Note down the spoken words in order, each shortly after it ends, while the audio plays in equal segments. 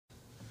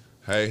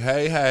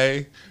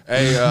Hey.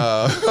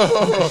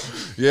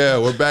 Yeah,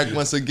 we're back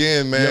once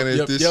again, man.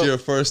 If this your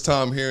first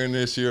time hearing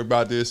this, you're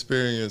about to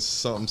experience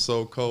something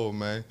so cold,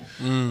 man.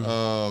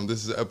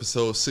 This is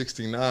episode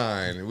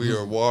 69. We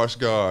are Wash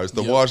Guards.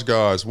 The Wash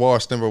Guards.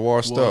 Washed, never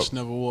washed up. Washed,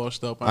 never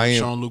washed up. I'm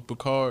Sean-Luc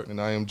Picard.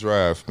 And I am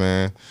Draft,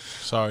 man.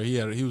 Sorry,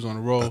 he was on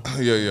the roll.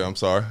 Yeah, I'm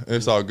sorry.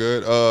 It's all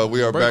good.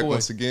 We are back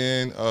once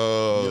again.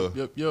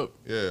 Yep.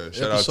 Yeah,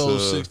 shout Episode out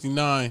to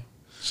 69.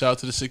 Shout out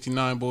to the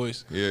 69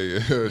 boys.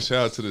 Yeah.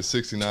 Shout out to the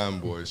 69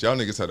 boys. Y'all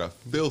niggas had a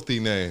filthy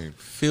name.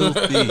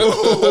 Filthy. We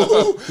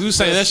was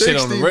saying that shit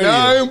on the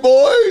radio. 69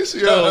 boys?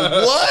 Yo,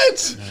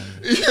 what?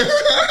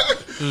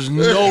 There's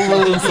no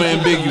room for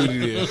ambiguity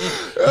there.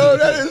 Yo,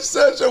 that is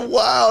such a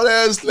wild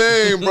ass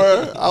name,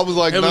 bro. I was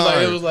like, it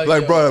was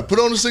like, bro, put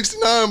on the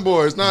 69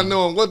 boys, not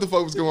knowing what the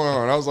fuck was going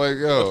on. I was like,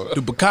 yo.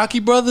 The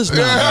Bukaki brothers? No.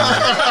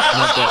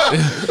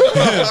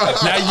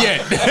 Not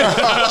yet.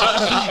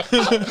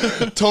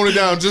 Tone it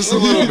down just a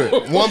little bit.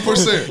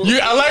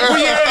 1%. I like where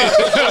you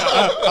headed.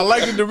 I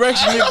like the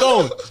direction you're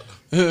going.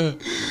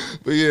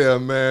 But yeah,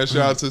 man,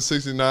 shout out to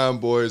 69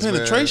 boys,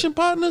 Penetration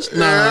partners?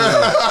 Nah.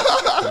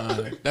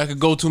 That could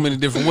go too many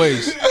different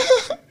ways.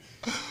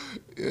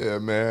 Yeah,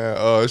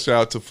 man. Shout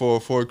out to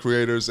 404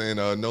 creators and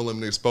No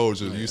Limit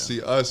Exposure. You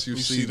see us, you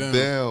see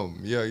them.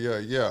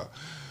 Yeah.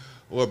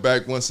 We're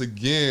back once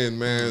again,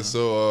 man.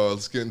 So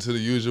let's get into the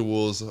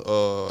usuals.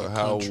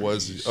 How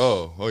was it?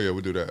 Oh yeah,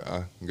 we do that.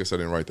 I guess I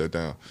didn't write that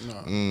down.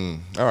 No.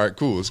 All right,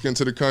 cool. Let's get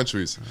into the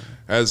countries.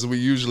 As we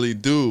usually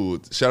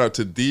do, shout out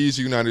to these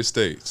United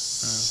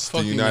States.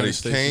 The United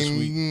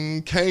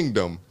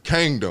Kingdom.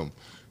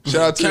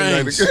 Shout out to the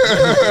United Kingdom.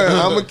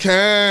 I'm a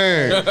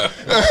king.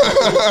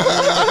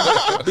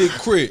 Big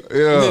crit.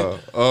 Yeah.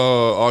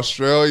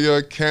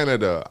 Australia,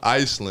 Canada,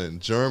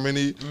 Iceland,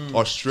 Germany,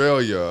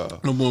 Australia.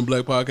 Number one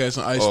black podcast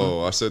in Iceland.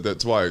 Oh, I said that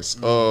twice.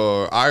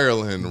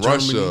 Ireland, Germany,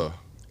 Russia,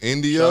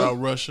 India, shout out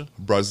Russia,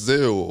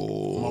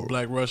 Brazil, my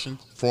black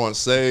Russians,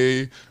 France,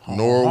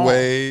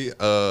 Norway,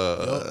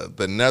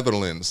 the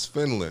Netherlands,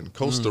 Finland,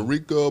 Costa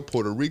Rica,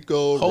 Puerto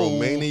Rico,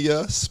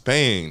 Romania,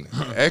 Spain,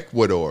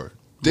 Ecuador,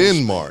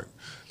 Denmark,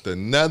 the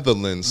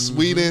Netherlands,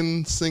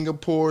 Sweden,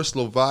 Singapore,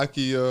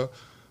 Slovakia,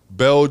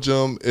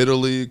 Belgium,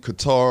 Italy,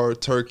 Qatar,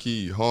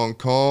 Turkey, Hong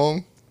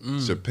Kong,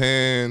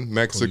 Japan,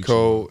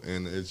 Mexico,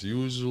 and it's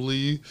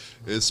usually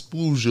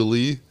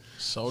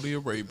Saudi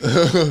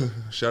Arabia.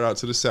 Shout out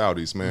to the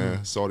Saudis,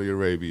 man. Saudi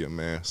Arabia,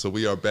 man. So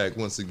we are back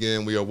once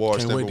again. We are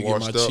washed, never washed up.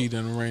 Can't wait to get my cheetah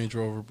in the Range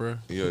Rover, bro.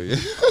 Yeah.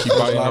 Keep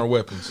buying our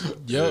weapons.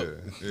 Yep.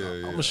 Yeah.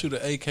 I'm gonna shoot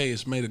an AK.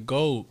 It's made of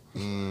gold.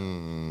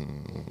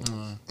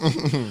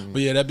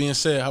 But yeah, that being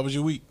said, how was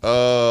your week?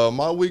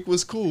 My week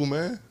was cool,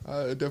 man.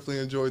 I definitely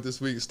enjoyed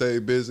this week.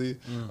 Stayed busy.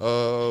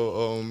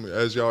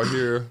 As y'all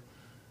hear,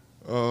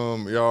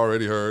 y'all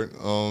already heard.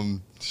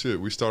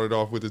 We started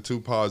off with the 2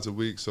 pods a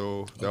week,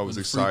 so that was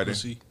exciting.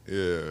 Frequency.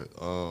 Yeah.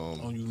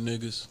 On you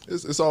niggas.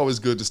 It's always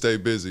good to stay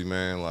busy,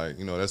 man. Like,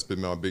 that's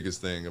been my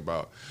biggest thing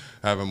about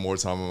having more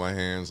time on my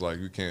hands. Like,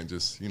 you can't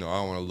just, I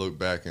don't want to look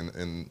back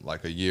in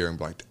like a year and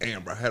be like,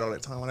 damn, bro, I had all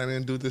that time and I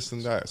didn't do this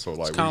and that. So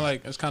like,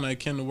 it's kind of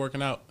akin to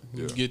working out.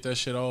 You get that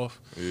shit off.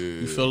 Yeah.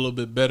 You feel a little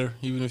bit better,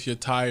 even if you're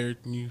tired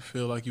and you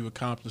feel like you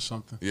accomplished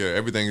something. Yeah,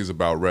 everything is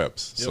about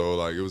reps. Yep. So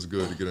like, it was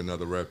good to get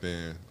another rep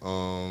in.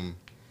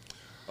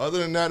 Other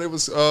than that, it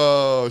was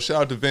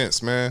shout out to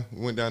Vince, man.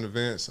 We went down to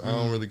Vince. I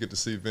don't really get to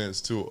see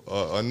Vince too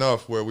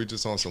enough where we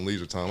just on some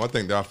leisure time. I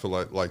think that I feel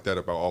like that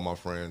about all my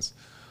friends.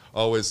 I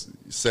always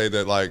say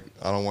that like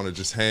I don't want to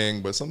just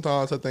hang, but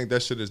sometimes I think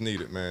that shit is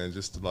needed, man.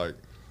 Just to like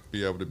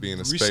be able to be in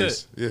a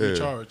space,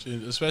 recharge,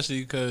 and especially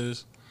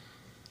because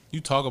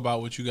you talk about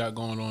what you got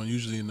going on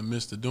usually in the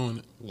midst of doing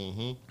it,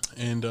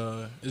 and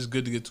it's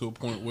good to get to a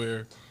point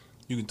where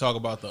you can talk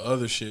about the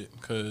other shit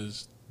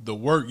because the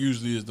work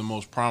usually is the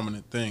most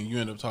prominent thing. You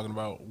end up talking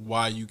about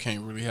why you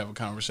can't really have a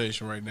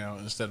conversation right now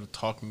instead of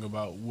talking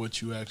about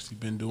what you actually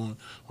been doing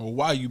or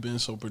why you've been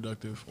so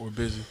productive or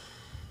busy.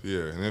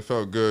 Yeah, and it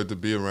felt good to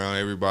be around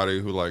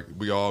everybody who, like,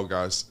 we all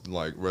got,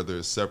 like, whether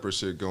it's separate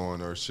shit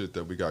going or shit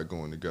that we got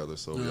going together.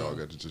 So we all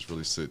got to just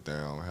really sit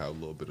down and have a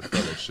little bit of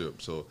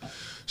fellowship. So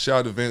shout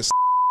out to Vince,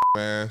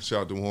 man.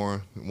 Shout out to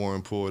Warren.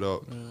 Warren pulled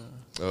up.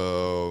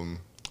 Yeah.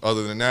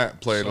 Other than that,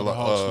 played a lot.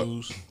 Hawks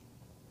lose.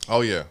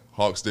 Oh, yeah.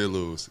 Hawks did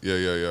lose.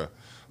 Yeah.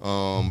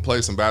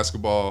 Played some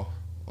basketball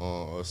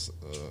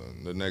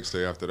the next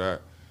day after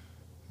that.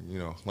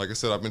 Like I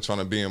said, I've been trying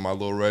to be in my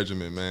little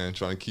regimen, man,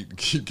 trying to keep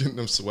getting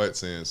them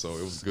sweats in. So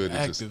it was good.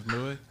 Active,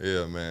 boy.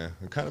 Yeah, man.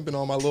 I've kind of been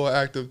on my little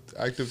active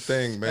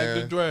thing, man.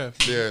 Active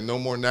draft. Yeah, no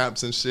more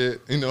naps and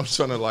shit.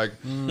 Trying to like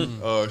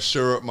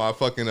sure up my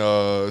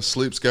fucking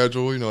sleep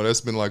schedule.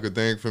 That's been like a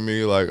thing for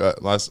me. Like,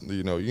 once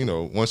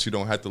you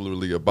don't have to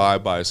literally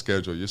abide by a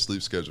schedule, your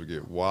sleep schedule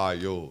get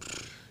wild.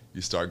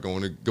 You start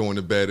going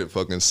to bed at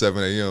fucking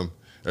 7 a.m.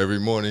 every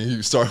morning.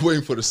 You start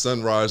waiting for the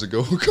sunrise to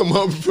come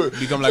up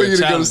become like a you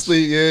to challenge. go to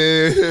sleep.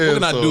 Yeah.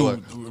 What can I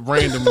do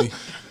randomly?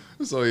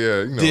 So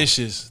yeah,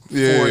 dishes.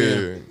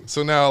 Yeah.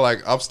 So now like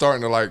I'm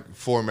starting to like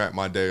format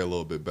my day a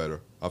little bit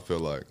better. I feel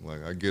like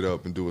I get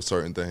up and do a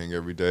certain thing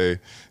every day,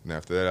 and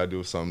after that I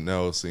do something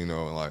else, you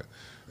know, and like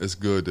it's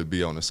good to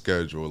be on a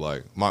schedule,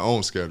 like my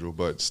own schedule,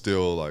 but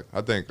still like I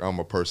think I'm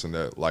a person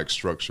that likes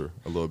structure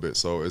a little bit.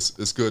 So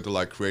it's good to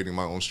like creating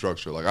my own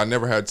structure. Like I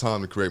never had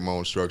time to create my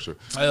own structure.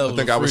 I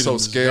think I was so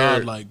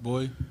scared. Like,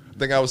 boy. I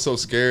think I was so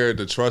scared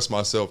to trust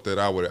myself that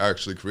I would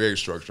actually create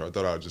structure. I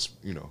thought I would just,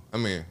 you know,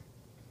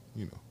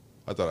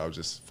 I thought I would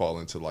just fall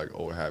into like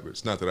old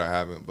habits. Not that I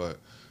haven't, but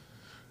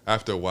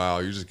after a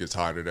while, you just get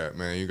tired of that,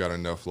 man. You got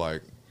enough,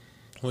 like...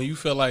 When you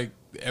feel like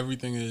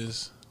everything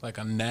is like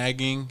a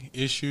nagging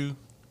issue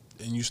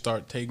and you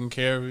start taking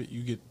care of it,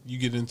 you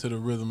get into the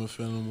rhythm of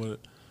feeling what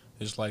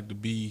it's like to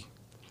be,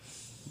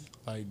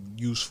 like,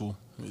 useful,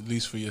 at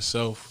least for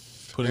yourself,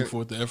 putting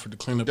forth the effort to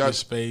clean up your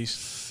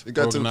space, it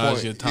got organize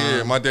to the your point, time.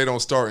 yeah, my day don't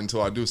start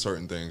until I do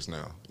certain things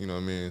now. You know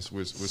what I mean?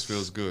 Which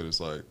feels good. It's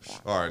like,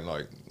 all right,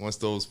 like, once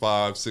those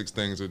 5-6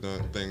 things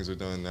are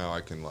done, now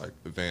I can, like,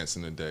 advance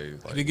in the day.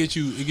 Like, it gets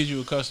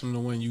you accustomed to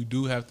when you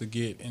do have to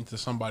get into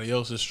somebody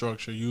else's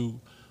structure, you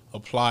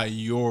apply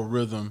your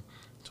rhythm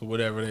to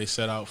whatever they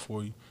set out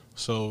for you.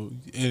 So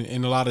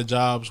in a lot of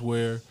jobs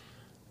where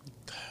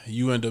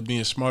you end up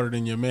being smarter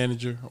than your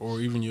manager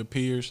or even your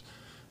peers,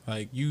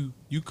 like you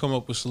come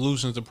up with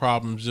solutions to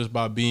problems just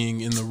by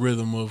being in the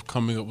rhythm of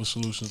coming up with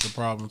solutions to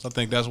problems. I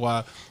think that's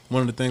why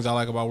one of the things I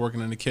like about working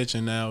in the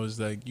kitchen now is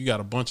like you got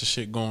a bunch of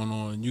shit going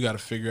on. You got to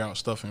figure out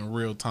stuff in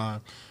real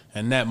time.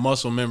 And that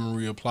muscle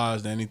memory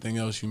applies to anything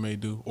else you may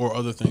do or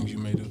other things you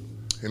may do.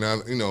 And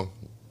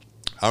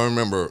I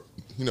remember,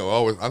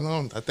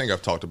 I think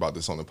I've talked about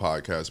this on the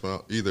podcast,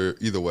 but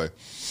either way,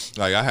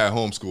 like I had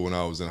homeschool when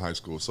I was in high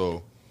school.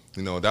 So,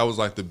 that was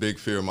like the big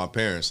fear of my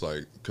parents,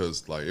 like,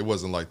 because like it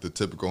wasn't like the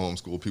typical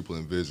homeschool people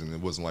envision.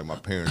 It wasn't like my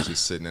parents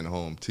just sitting at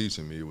home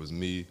teaching me. It was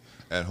me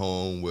at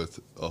home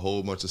with a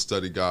whole bunch of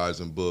study guides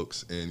and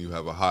books, and you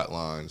have a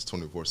hotline, it's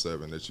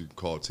 24/7 that you can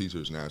call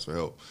teachers and ask for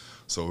help.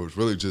 So it was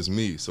really just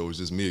me. So it was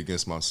just me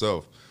against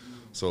myself.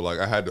 So like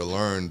I had to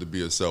learn to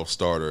be a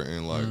self-starter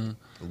and like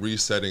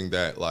resetting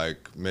that,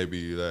 like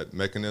maybe that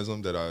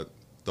mechanism that I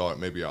thought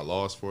maybe I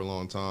lost for a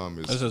long time.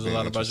 That says a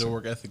lot about your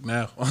work ethic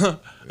now.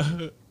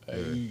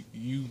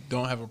 You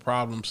don't have a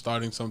problem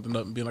starting something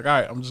up and being like,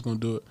 all right, I'm just gonna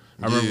do it.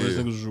 I remember this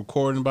nigga was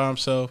recording by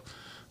himself.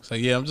 It's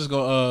like, yeah, I'm just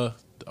gonna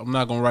I'm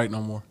not gonna write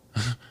no more.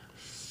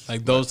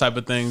 Like those type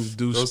of things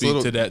do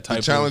speak to that type.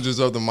 The challenges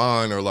of the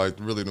mind are like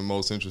really the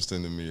most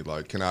interesting to me.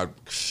 Like, can I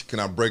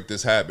break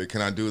this habit?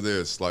 Can I do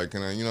this? Like,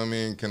 can I, you know what I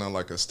mean? Can I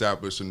like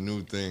establish a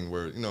new thing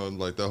where,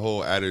 like the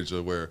whole adage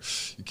of where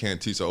you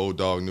can't teach an old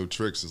dog new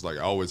tricks is like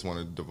I always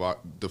want to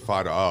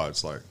defy the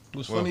odds. Like,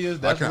 what's funny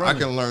is I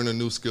can learn a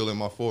new skill in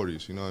my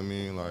 40s. You know what I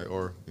mean? Like,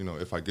 or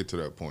if I get to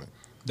that point.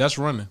 That's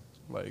running.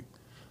 Like.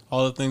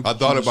 All the things I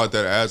thought about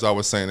that as I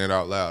was saying it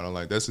out loud. I'm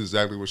like, that's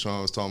exactly what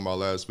Sean was talking about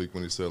last week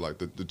when he said, like,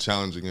 the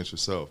challenge against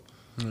yourself.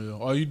 Yeah,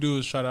 all you do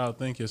is try to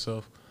outthink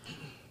yourself.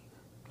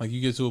 Like, you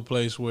get to a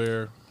place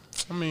where,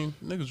 I mean,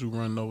 niggas who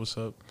run know what's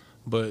up,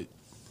 but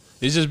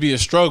it just be a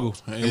struggle.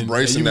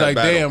 Embracing and you that like,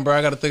 battle. damn, bro,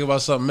 I got to think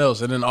about something else.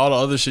 And then all the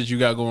other shit you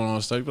got going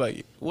on, so you be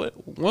like, what?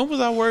 When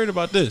was I worried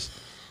about this?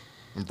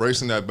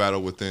 Embracing that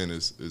battle within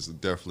is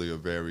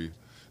definitely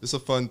it's a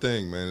fun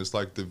thing, man. It's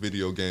like the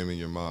video game in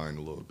your mind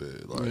a little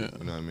bit. Like,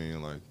 you know what I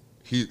mean?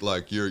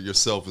 Like,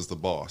 yourself is the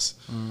boss.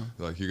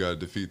 Like, you got to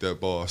defeat that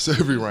boss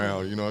every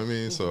round, you know what I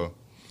mean? So,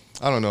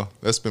 I don't know.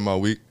 That's been my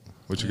week.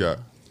 What you got?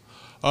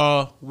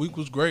 Week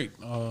was great.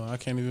 I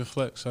can't even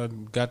flex. I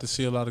got to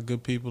see a lot of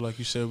good people. Like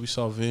you said, we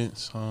saw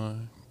Vince.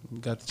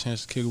 Got the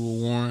chance to kick it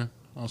with Warren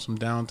on some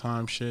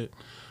downtime shit.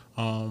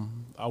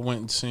 I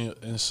went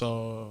and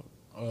saw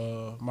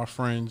my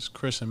friends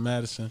Chris and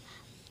Madison.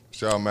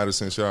 Shout out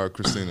Madison, shout out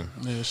Christina.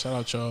 Yeah, shout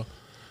out y'all.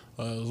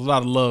 There's a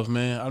lot of love,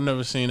 man. I've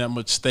never seen that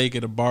much steak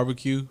at a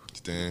barbecue.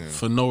 Damn.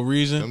 For no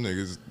reason. Them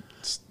niggas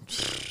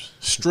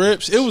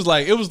strips. It was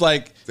like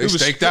they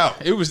staked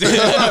out. It was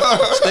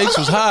steaks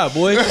was high,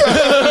 boy.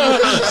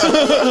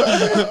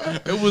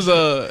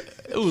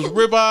 It was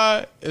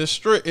ribeye and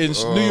strip in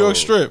New York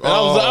strip. And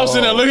I was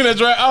sitting there looking at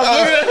Dre. I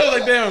was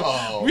like,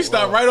 damn, we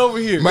stopped right over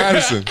here.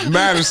 Madison,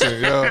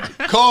 yo.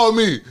 Call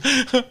me.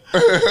 We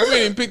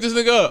didn't pick this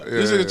nigga up.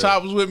 This nigga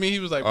Chop was with me. He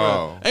was like,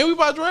 bro, ain't we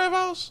by Draft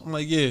House? I'm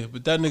like, yeah,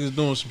 but that nigga's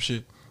doing some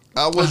shit.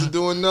 I wasn't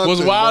doing nothing.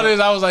 What's wild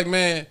is I was like,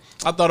 man,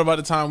 I thought about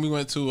the time we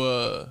went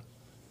to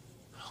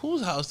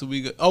whose house did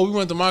we go? Oh, we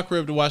went to my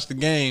crib to watch the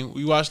game.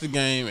 We watched the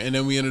game, and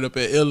then we ended up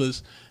at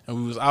Illa's, and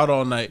we was out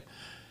all night.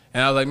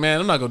 And I was like, man,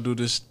 I'm not going to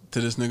do this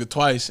to this nigga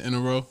twice in a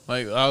row.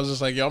 Like, I was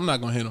just like, yo, I'm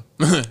not going to hit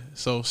him.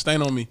 So,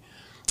 stain on me.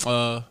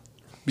 But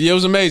yeah, it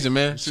was amazing,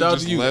 man. Shout out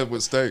to you. Led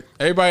with steak.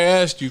 Everybody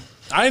asked you.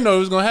 I didn't know it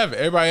was going to happen.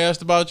 Everybody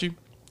asked about you.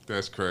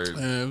 That's crazy.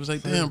 And it was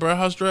like, damn, bro,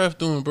 how's Draft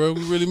doing, bro?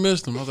 We really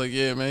missed him. I was like,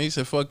 yeah, man. He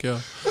said, fuck y'all.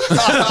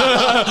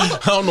 I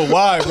don't know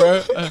why,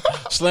 bro.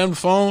 Slammed the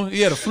phone.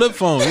 He had a flip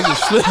phone. He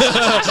just flipped.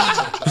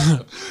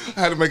 I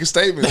had to make a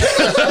statement.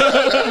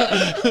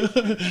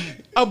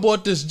 I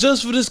bought this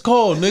just for this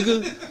call,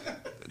 nigga.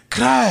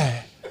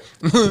 Cry.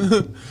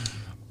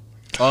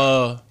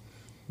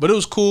 But it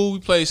was cool. We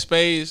played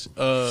spades.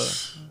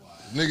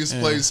 Niggas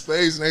play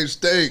spades and ate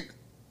steak.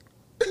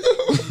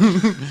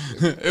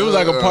 It was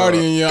like a party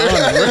in your honor.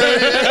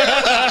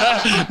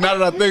 Right? Now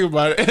that I think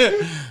about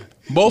it.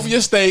 Both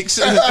your steaks,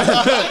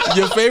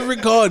 your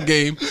favorite card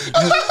game,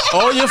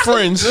 all your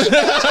friends. We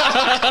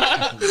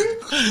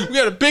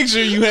got a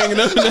picture of you hanging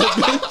up in that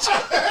bitch.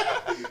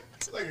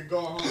 It's like a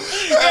go home.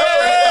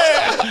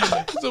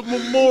 Yeah. It's a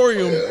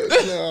memorial.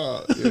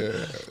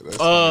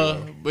 Yeah.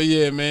 But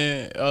yeah,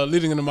 man.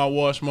 Leading into my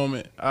wash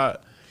moment, at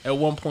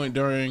one point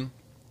during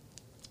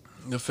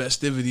the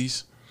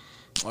festivities,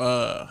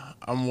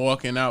 I'm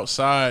walking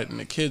outside and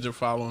the kids are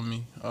following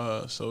me.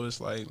 So it's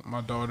like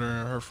my daughter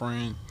and her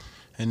friend,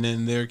 and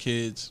then their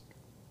kids,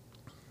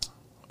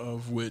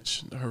 of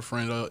which her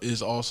friend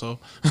is also.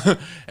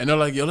 And they're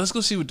like, yo, let's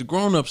go see what the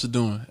grown-ups are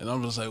doing. And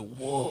I'm just like,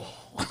 whoa.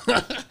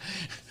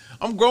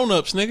 I'm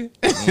grown-ups, nigga.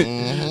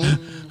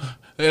 Mm-hmm.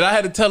 And I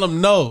had to tell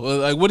them no.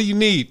 Like, what do you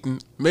need?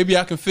 And maybe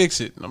I can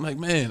fix it. And I'm like,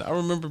 man, I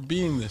remember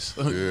being this.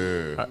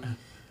 Yeah.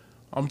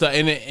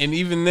 And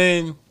even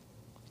then,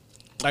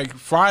 like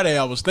Friday,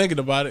 I was thinking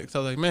about it. Cause I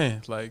was like,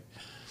 man, like,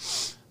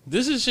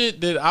 this is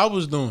shit that I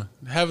was doing.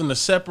 Having to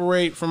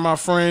separate from my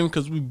friend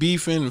because we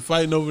beefing and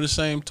fighting over the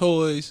same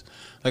toys.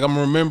 Like, I'm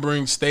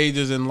remembering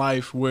stages in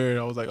life where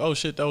I was like, oh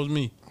shit, that was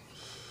me.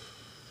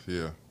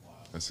 Yeah.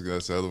 That's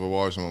a hell of a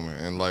wash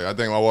moment. And like, I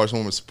think my wash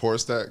moment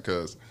supports that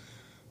because,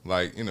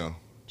 like, you know,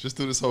 just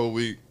through this whole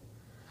week,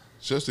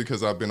 especially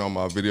because I've been on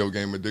my video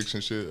game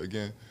addiction shit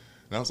again.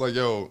 And I was like,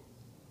 yo,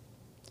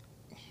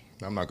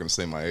 I'm not going to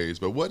say my age,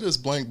 but what is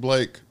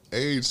blank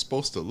age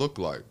supposed to look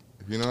like?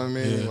 You know what I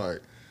mean? Yeah.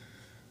 Like,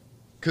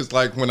 because,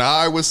 like, when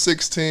I was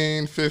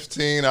 16,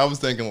 15, I was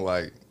thinking,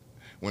 like,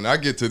 when I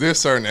get to this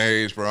certain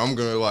age, bro, I'm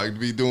going to, like,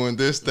 be doing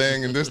this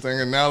thing and this thing.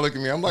 And now look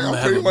at me. I'm like,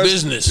 I'm pretty much.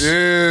 Business.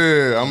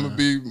 Yeah, I'm going to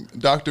be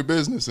Dr.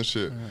 Business and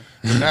shit.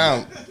 And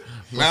now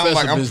I'm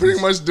like, I'm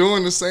pretty much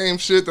doing the same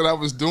shit that I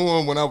was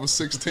doing when I was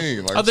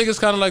 16. Like, I think it's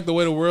kind of like the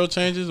way the world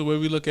changes, the way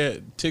we look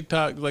at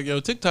TikTok. Like, yo,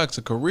 TikTok's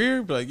a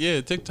career. But like,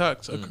 yeah,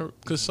 TikTok's a career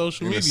because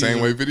social media. The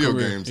same way video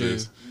career. games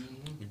is.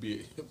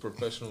 Be a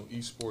professional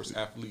esports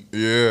athlete.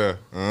 Yeah,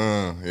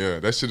 yeah,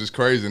 that shit is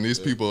crazy. And these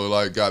people are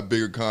like got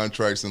bigger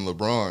contracts than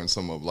LeBron,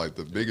 some of like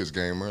the biggest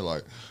gamer.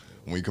 Like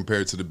when you compare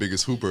it to the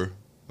biggest hooper,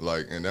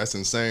 like, and that's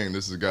insane.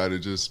 This is a guy that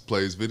just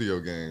plays video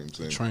games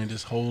and trained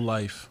his whole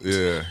life.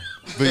 Yeah,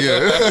 but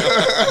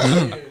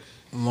yeah.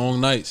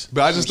 Long nights.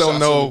 But I just don't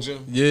know.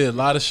 Yeah, a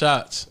lot of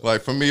shots.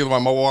 Like for me,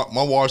 like my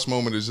wash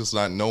moment is just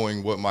not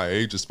knowing what my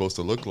age is supposed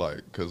to look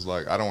like. Because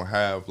like I don't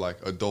have like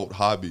adult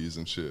hobbies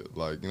and shit.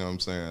 Like, you know what I'm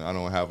saying? I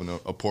don't have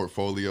a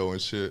portfolio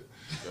and shit.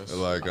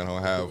 Like I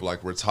don't have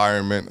like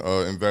retirement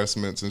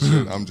investments and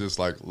shit. I'm just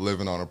like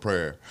living on a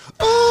prayer.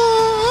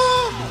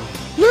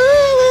 Living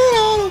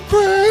on a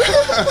prayer.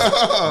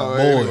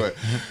 Anyway,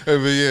 but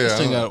yeah.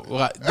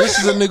 This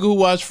is a nigga who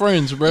watch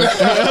Friends, bro. Is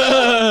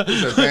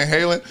that Van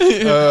Halen?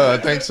 I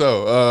think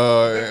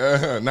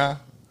so. Nah.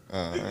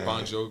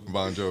 Bon Jovi.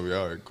 Bon Jovi.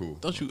 All right, cool.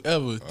 Don't you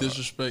ever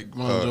disrespect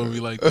Bon Jovi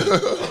like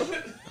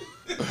that.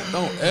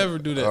 Don't ever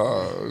do that.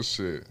 Oh,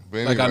 shit. But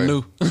anyway. Like I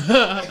knew.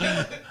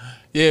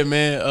 Yeah,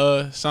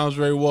 man. Sounds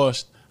very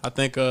washed. I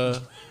think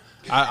it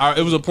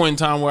was a point in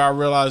time where I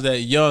realized that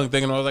young,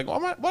 thinking I was like,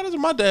 why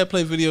doesn't my dad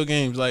play video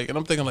games? Like, and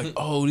I'm thinking like,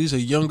 oh, these are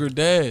younger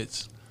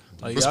dads.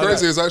 Like, what's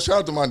crazy is I shout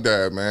out to my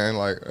dad, man.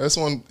 Like that's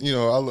one,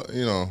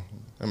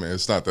 I mean,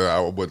 it's not that I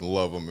wouldn't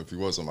love him if he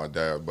wasn't my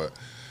dad, but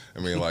I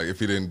mean, like if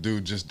he didn't do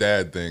just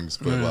dad things,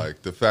 but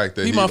like the fact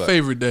that he's my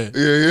favorite dad.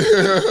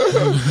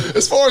 Yeah.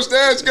 As far as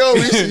dads go,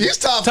 he's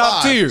top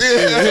five. Tier.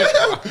 Yeah.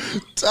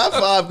 Top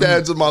 5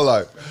 dads of my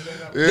life.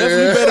 Yeah.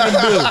 Definitely better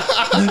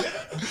than Bill.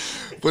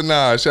 But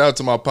nah, shout out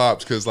to my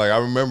pops because like I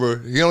remember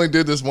he only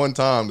did this one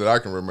time that I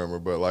can remember,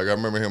 but like I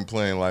remember him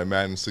playing like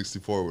Madden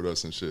 64 with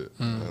us and shit,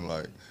 and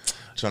like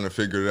trying to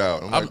figure it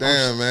out. I'm like,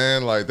 damn,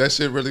 man, like that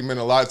shit really meant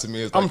a lot to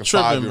me as like I'm a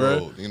tripping,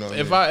 5-year-old. Bro. You know what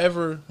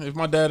if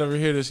my dad ever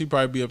hear this, he'd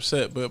probably be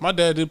upset. But my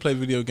dad did play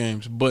video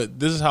games. But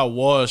this is how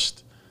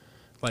washed.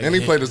 Like, and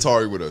he played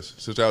Atari with us.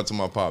 So shout out to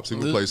my pops. He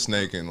would play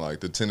Snake and like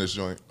the tennis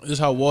joint. This is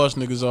how washed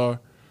niggas are.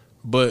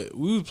 But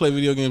we would play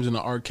video games in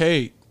the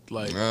arcade.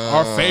 Like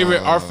our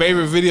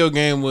favorite video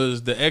game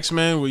was the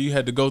X-Men, where you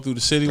had to go through the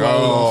city while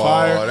it was on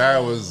fire. Oh,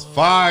 that was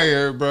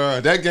fire,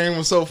 bro! That game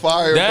was so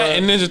fire. That bro.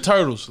 and Ninja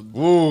Turtles.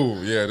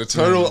 Ooh, yeah, the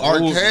Turtle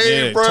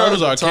Arcade, bro.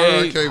 Turtles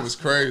Arcade was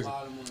crazy.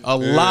 A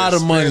lot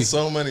of money.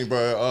 So money,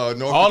 bro.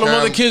 All them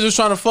other kids was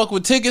trying to fuck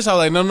with tickets. I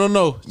was like,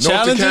 no.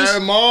 Challenges?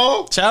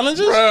 Mall?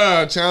 Challenges?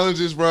 Bruh,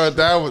 challenges, bro.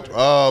 That was,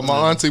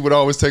 my auntie would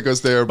always take us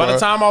there, bro. By the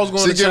time I was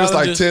going to challenges.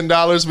 She'd give us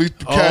like $10. We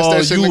cashed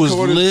that shit in the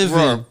quarter.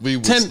 Living. We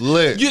was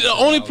lit. The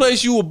only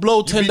place you would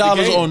blow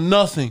 $10 on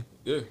nothing.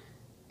 Yeah.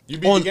 You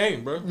beat the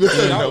game, bro.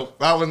 No,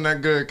 I wasn't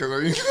that good because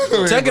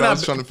I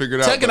was trying to figure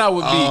it out. Tekken out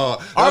would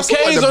be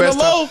arcades like on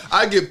the low.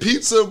 I get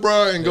pizza,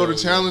 bro, and go to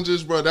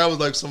challenges, bro. That was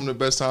like some of the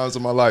best times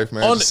of my life,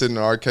 man. Just sitting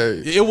in the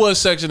arcade. It was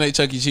Section 8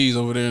 Chuck E. Cheese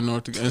over there in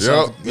North. It was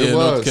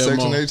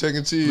Section 8 Chuck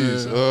E.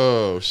 Cheese. Yeah.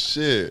 Oh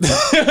shit!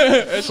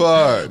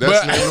 Fuck,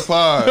 that's the name of the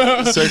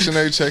pod. Section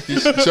 8 Chuck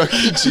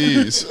E.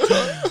 Cheese.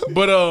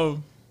 But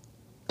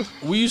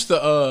we used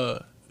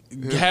to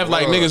have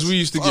like niggas we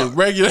used to get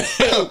regular.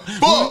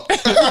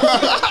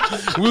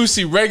 We would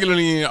see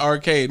regularly in the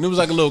arcade. And it was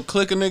like a little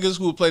clique of niggas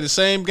who would play the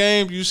same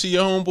game. You see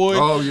your homeboy.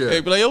 Oh, yeah.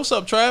 They be like, yo, what's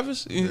up,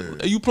 Travis?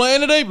 Are you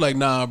playing today? Be like,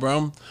 nah, bro.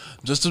 I'm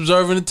just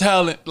observing the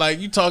talent. Like,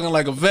 you talking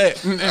like a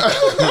vet. Your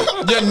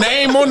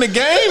name on the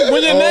game?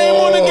 When your name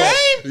on the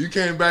game? You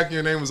came back and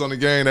your name was on the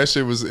game. That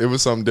shit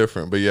was something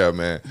different. But yeah,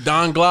 man.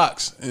 Don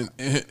Glocks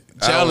and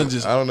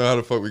challenges. I don't know how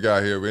the fuck we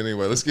got here, but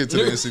anyway, let's get to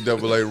the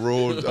NCAA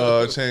rule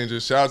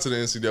changes. Shout out to the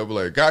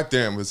NCAA.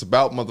 Goddamn, it's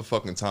about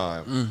motherfucking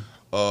time.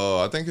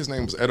 I think his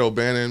name was Ed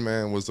O'Bannon,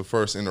 man, was the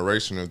first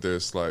iteration of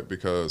this, like,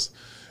 because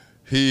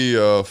he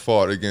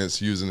fought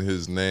against using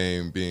his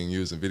name being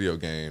used in video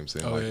games,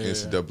 and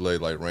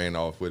NCAA like ran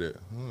off with it.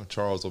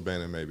 Charles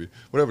O'Bannon, maybe,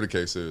 whatever the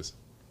case is.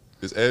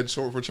 Is Ed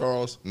short for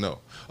Charles? No.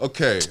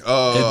 Okay.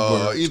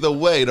 Either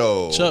way,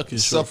 though, Chuck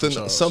is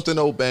something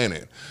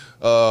O'Bannon.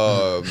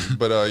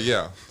 But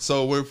yeah,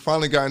 so we're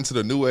finally gotten to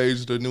the new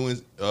age, the new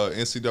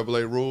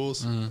NCAA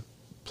rules.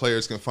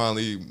 Players can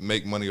finally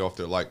make money off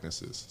their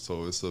likenesses,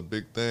 so it's a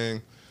big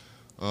thing.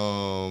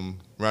 Round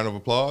of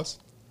applause.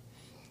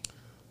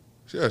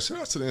 Yeah,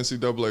 shout out to the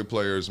NCAA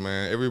players,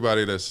 man.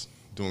 Everybody that's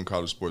doing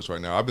college sports right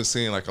now. I've been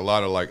seeing like a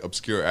lot of like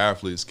obscure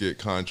athletes get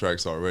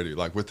contracts already.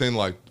 Like within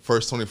like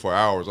first 24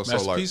 hours, I saw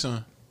like he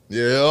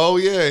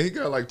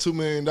got like $2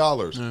 million.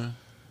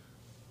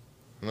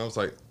 And I was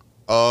like,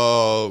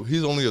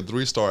 he's only a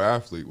 3-star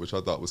athlete, which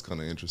I thought was kind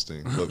of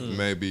interesting. But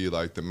maybe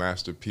like the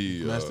Master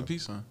P.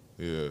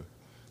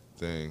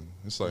 Thing.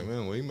 It's like,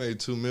 man, well, he made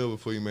 $2 million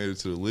before he made it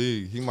to the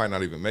league. He might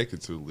not even make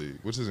it to the league,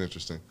 which is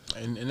interesting.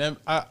 And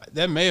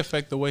that may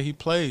affect the way he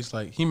plays.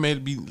 Like he may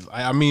be,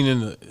 I mean, in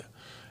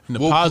the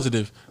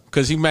positive,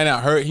 because he may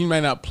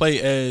not play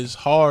as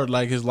hard.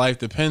 Like his life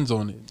depends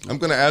on it. I'm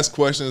gonna ask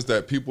questions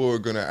that people are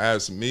gonna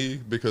ask me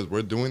because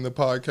we're doing the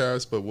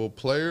podcast. But will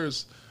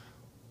players?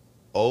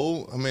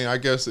 Oh, I mean, I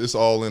guess it's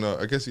all in a.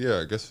 I guess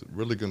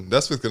really gonna.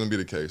 That's what's gonna be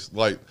the case.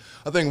 Like,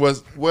 I think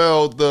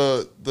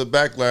the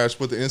backlash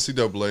with the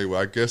NCAA.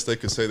 Well, I guess they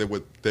could say that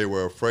what they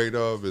were afraid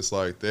of is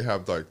like they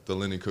have like the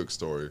Lenny Cook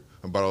story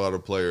about a lot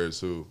of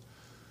players who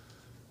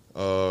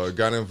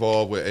got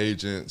involved with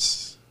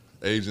agents.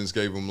 Agents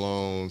gave them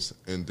loans,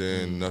 and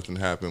then nothing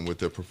happened with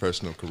their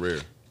professional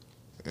career,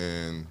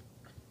 and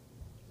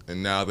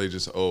now they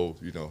just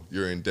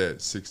you're in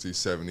debt 60,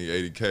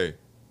 70, 80K.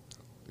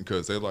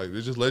 Because they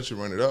just let you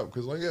run it up.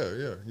 Because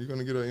you're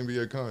gonna get an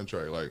NBA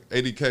contract. Like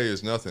 $80K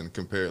is nothing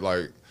compared.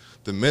 Like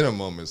the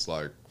minimum is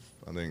like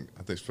I think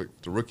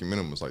the rookie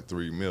minimum is like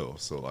 $3 million.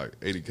 So like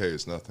 $80K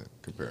is nothing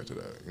compared to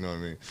that. You know what I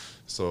mean?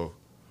 So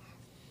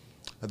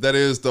that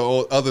is the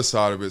other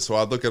side of it. So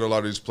I look at a lot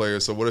of these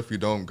players. So what if you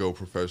don't go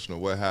professional?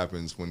 What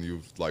happens when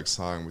you've like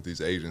signed with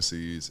these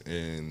agencies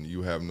and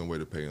you have no way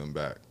to pay them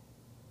back?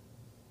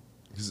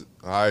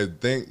 I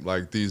think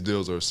like these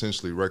deals are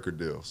essentially record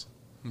deals.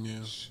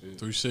 Yeah, shit.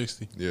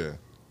 360. Yeah.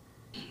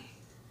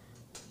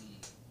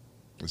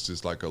 It's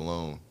just like a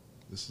loan.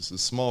 This is a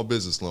small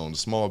business loan. The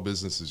small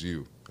business is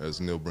you,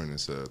 as Neil Brennan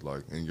said,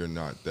 like, and you're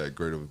not that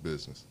great of a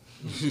business.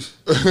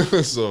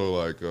 So,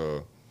 like,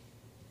 I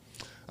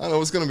don't know,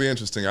 it's going to be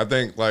interesting. I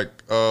think,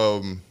 like,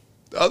 the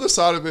other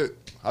side of it,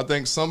 I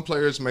think some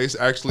players may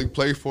actually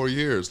play 4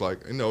 years.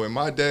 Like, in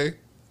my day,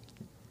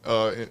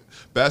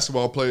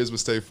 basketball players would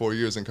stay 4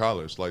 years in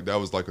college. Like that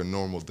was like a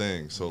normal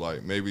thing. So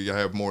like maybe I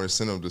have more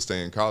incentive to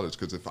stay in college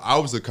because if I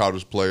was a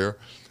college player,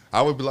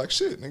 I would be like,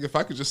 shit, nigga, if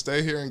I could just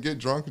stay here and get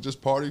drunk and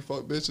just party,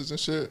 fuck bitches and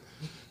shit,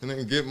 and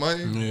then get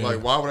money,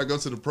 like why would I go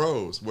to the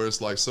pros where it's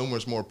like so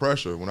much more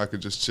pressure when I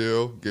could just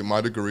chill, get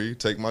my degree,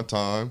 take my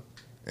time,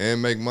 and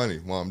make money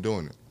while I'm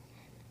doing it.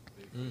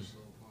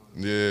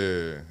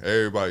 Yeah,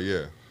 everybody,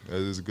 yeah. That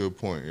is a good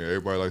point. Yeah,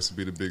 everybody likes to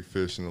be the big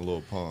fish in the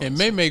little pond. It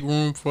may make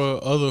room for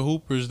other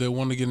hoopers that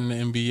want to get in the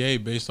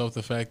NBA based off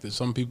the fact that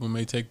some people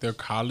may take their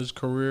college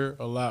career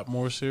a lot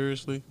more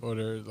seriously, or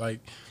they're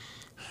like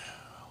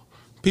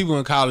people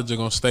in college are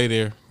gonna stay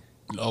there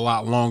a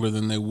lot longer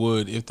than they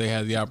would if they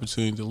had the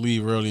opportunity to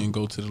leave early and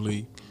go to the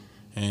league,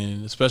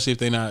 and especially if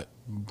they're not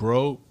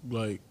broke,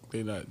 like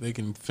they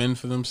can fend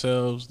for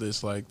themselves.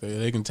 It's like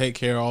they can take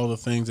care of all the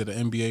things that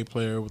an NBA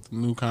player with a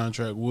new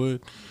contract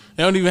would.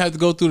 They don't even have to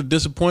go through the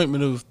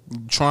disappointment of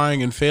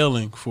trying and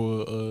failing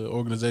for an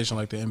organization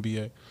like the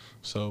NBA.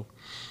 So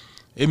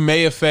it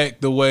may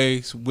affect the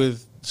way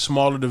with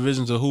smaller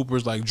divisions of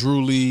hoopers like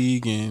Drew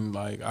League and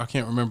like I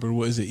can't remember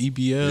what is it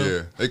EBL.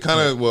 Yeah, they kind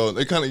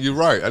of you're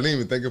right. I didn't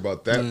even think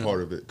about that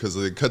part of it because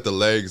they cut the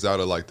legs out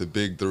of like the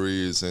big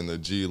threes and the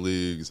G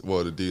leagues,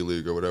 well the D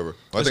League or whatever.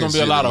 There's gonna be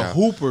a lot of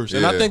hoopers,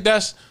 and I think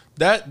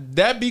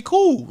that'd be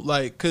cool.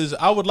 Like, cause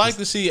I would like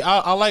to see.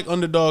 I like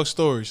underdog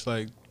stories.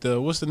 Like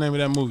what's the name of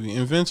that movie?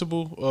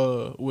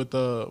 Invincible, with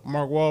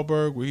Mark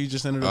Wahlberg, where he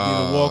just ended up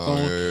being a walk on.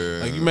 Yeah.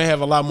 Like you may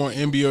have a lot more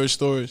NBA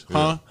stories,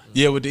 huh?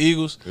 Yeah, with the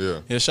Eagles.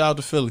 Yeah. Shout out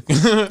to Philly.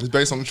 It's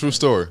based on a true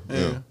story.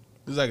 Yeah.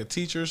 It's like a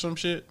teacher or some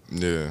shit.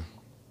 Yeah.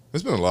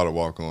 There's been a lot of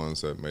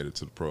walk-ons that made it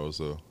to the pros,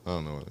 though. I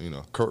don't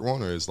know. Kurt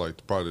Warner is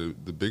like probably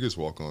the biggest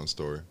walk-on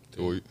story.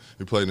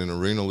 He played in the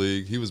Arena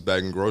League. He was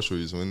bagging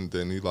groceries when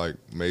then he like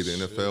made the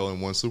NFL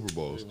and won Super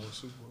Bowls.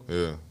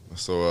 Yeah.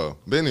 So,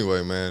 but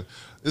anyway, man,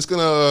 it's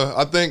gonna.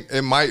 I think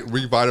it might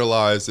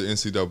revitalize the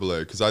NCAA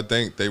because I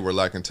think they were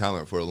lacking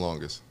talent for the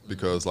longest.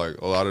 Because like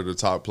a lot of the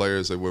top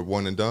players, they were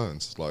one and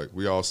dones. Like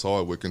we all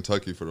saw it with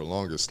Kentucky for the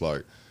longest.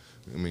 Like,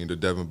 I mean, the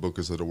Devin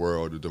Bookers of the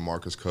world, the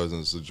DeMarcus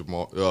Cousins,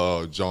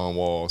 the John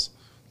Walls.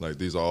 Like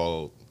these are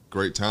all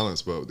great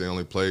talents, but they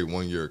only played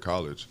 1 year at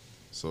college.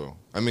 So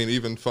I mean,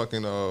 even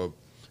fucking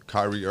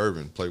Kyrie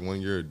Irving played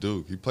 1 year at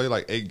Duke. He played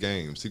like 8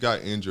 games. He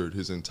got injured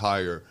his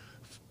entire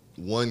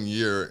 1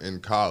 year in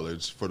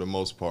college for the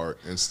most part,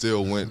 and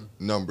still went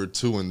number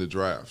 2 in the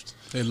draft.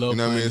 They love, you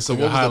know what I mean? So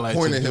what was the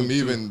point of him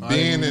even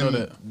being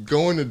in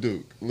going to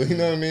Duke? You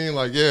know what I mean?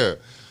 Like, yeah.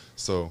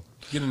 So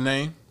get a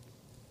name.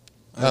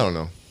 I don't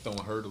know. Throwing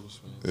hurdles,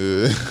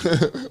 man.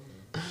 Yeah.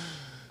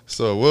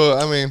 So,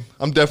 well, I mean,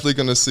 I'm definitely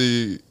gonna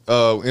see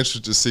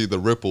interested to see the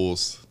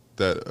ripples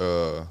that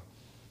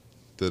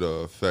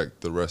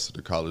affect the rest of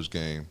the college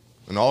game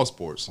in all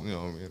sports. You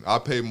know what I mean? I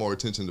pay more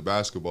attention to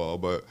basketball,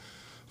 but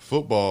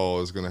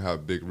football is gonna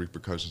have big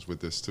repercussions with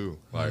this too.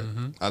 Like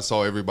I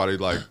saw everybody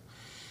like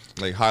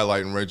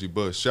highlighting Reggie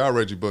Bush. Shout out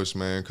Reggie Bush,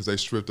 man, because they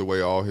stripped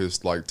away all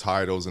his like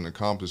titles and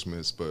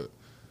accomplishments, but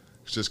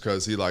it's just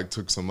because he like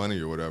took some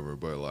money or whatever.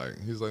 But like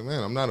he's like,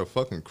 man, I'm not a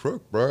fucking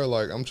crook, bro.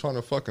 Like I'm trying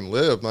to fucking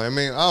live. I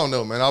mean, I don't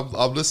know, man.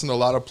 I've listened to a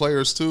lot of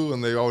players too,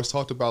 and they always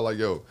talked about like,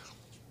 yo,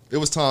 it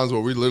was times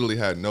where we literally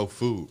had no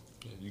food.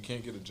 You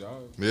can't get a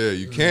job. Yeah,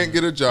 you can't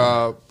get a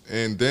job,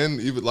 and then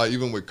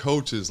even with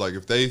coaches, like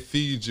if they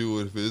feed you,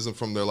 if it isn't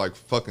from their like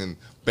fucking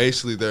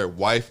basically their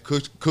wife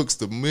cooks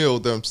the meal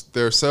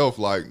theirself,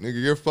 like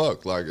nigga, you're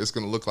fucked. Like it's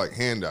gonna look like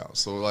handouts.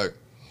 So like,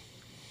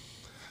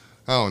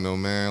 I don't know,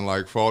 man.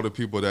 Like for all the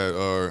people that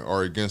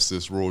are against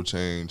this rule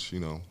change, you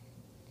know,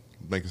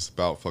 I think it's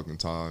about fucking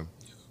time.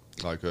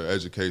 Like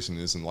education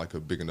isn't like a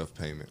big enough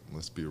payment.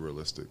 Let's be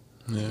realistic.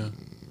 Yeah,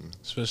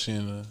 especially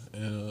in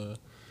a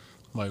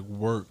like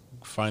work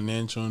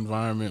financial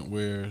environment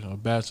where a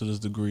bachelor's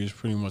degree is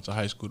pretty much a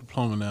high school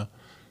diploma now.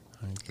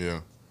 Like, yeah.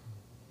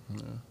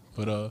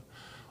 But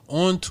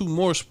on to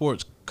more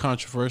sports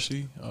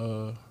controversy.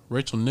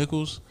 Rachel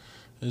Nichols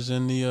is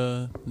in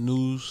the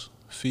news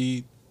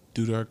feed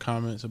due to her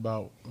comments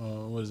about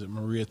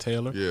Maria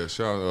Taylor. Yeah,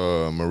 shout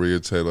out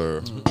Maria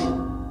Taylor.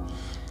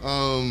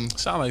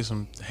 Sound like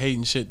some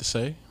hating shit to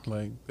say.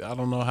 Like I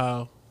don't know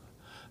how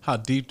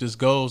deep this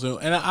goes,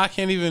 and I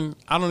don't even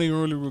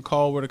really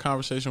recall where the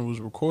conversation was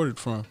recorded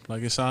from.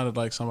 Like it sounded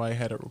like somebody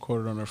had it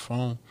recorded on their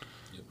phone.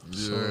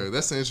 Yeah,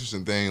 that's an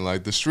interesting thing.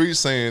 Like the street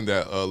saying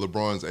that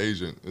LeBron's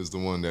agent is the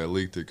one that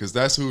leaked it, because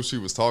that's who she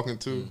was talking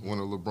to, one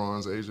of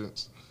LeBron's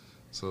agents.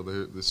 So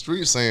the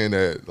street saying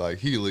that like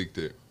he leaked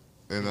it,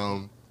 and na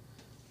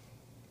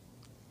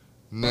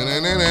na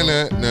na na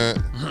na na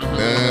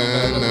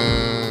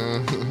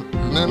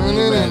na na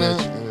na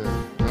na.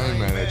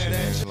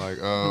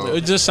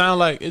 It just sound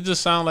like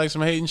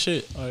some hating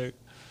shit. Like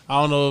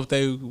I don't know if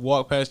they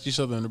walked past each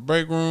other in the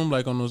break room,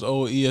 like on those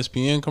old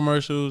ESPN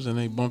commercials, and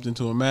they bumped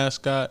into a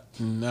mascot,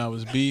 and that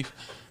was beef.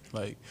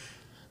 Like,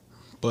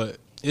 but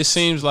it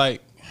seems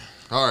like.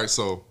 All right,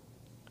 so.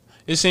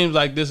 It seems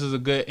like this is a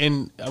good,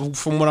 and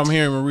from what I'm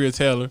hearing, Maria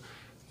Taylor,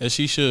 that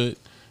she should,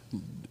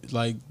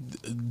 like,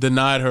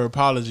 denied her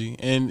apology.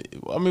 And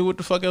I mean, what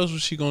the fuck else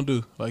was she gonna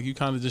do? Like, you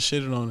kind of just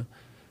shitted on her.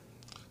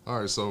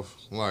 All right, so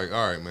like,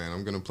 all right, man,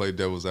 I'm gonna play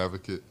devil's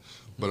advocate,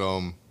 but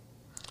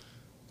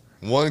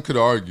one could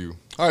argue.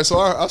 All right, so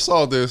I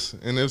saw this,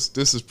 and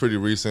this is pretty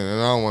recent,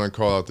 and I don't want to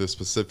call out this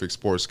specific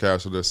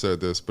sportscaster that said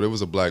this, but it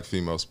was a black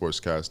female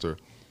sportscaster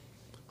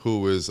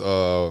who is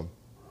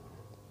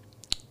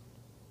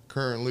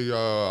currently.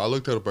 I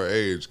looked up her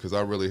age because I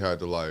really had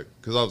to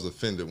because I was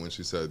offended when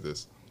she said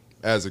this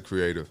as a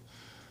creative.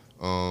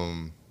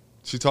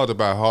 She talked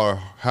about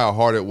how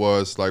hard it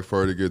was like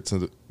for her to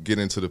get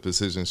into the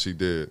position she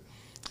did.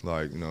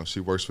 Like, you know, she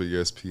works for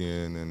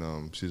ESPN,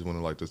 and she's one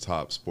of like the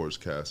top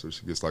sportscasters.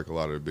 She gets like a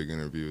lot of the big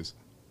interviews.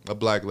 A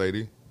black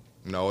lady.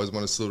 And I always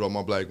want to salute all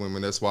my black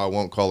women. That's why I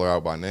won't call her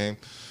out by name.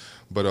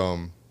 But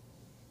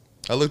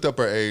I looked up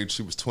her age.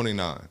 She was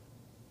 29.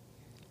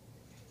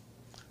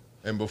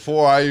 And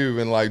before I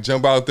even like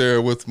jump out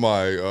there with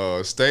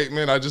my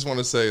statement, I just want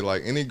to say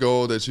like any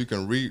goal that you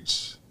can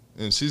reach,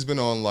 and she's been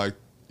on like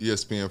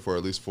ESPN for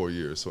at least 4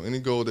 years. So any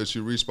goal that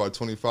you reach by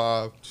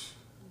 25,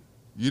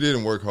 you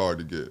didn't work hard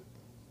to get.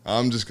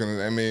 I'm just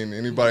gonna. I mean,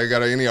 anybody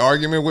got any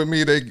argument with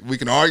me? We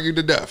can argue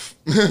to death,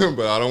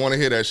 but I don't want to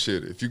hear that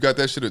shit. If you got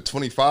that shit at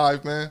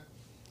 25, man,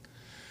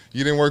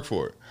 you didn't work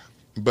for it.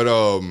 But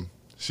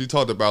she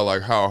talked about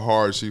like how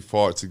hard she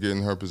fought to get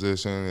in her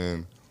position,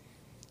 and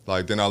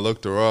like then I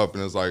looked her up,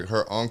 and it's like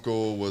her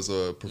uncle was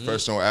a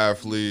professional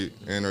athlete,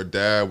 and her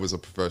dad was a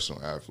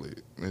professional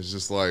athlete, and it's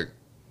just like.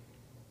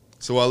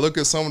 So I look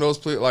at some of those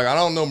players, like I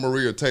don't know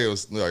Maria Taylor,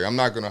 like I'm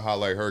not going to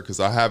highlight her because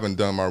I haven't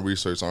done my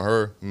research on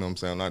her, you know what I'm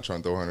saying? I'm not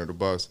trying to throw her under the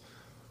bus.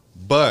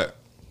 But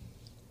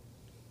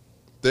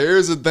there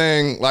is a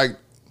thing, like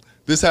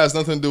this has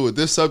nothing to do with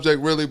this subject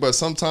really, but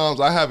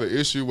sometimes I have an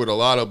issue with a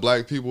lot of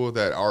black people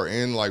that are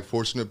in like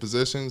fortunate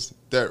positions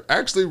that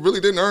actually really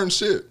didn't earn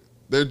shit.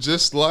 They're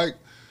just like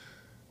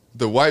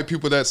the white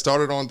people that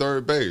started on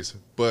third base,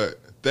 but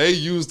they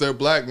use their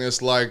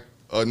blackness like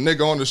a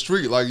nigga on the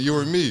street, like you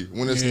or me,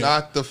 when it's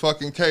not the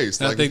fucking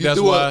case. And like, I think that's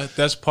why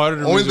that's part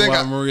of the reason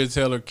why Maria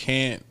Taylor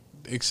can't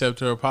accept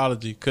her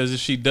apology. Because if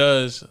she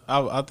does,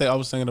 I think I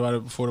was thinking about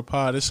it before the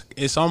pod.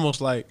 It's almost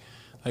like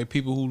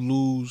people who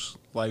lose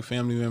like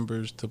family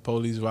members to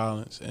police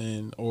violence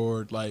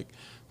or like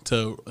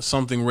to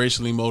something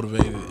racially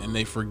motivated, and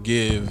they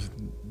forgive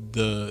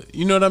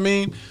you know what I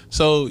mean?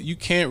 So you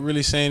can't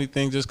really say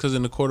anything just because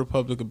in the court of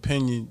public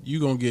opinion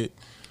you gonna get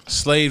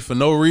slayed for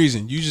no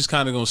reason. You just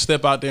kind of gonna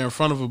step out there in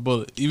front of a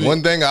bullet.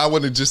 One thing I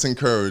would just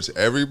encourage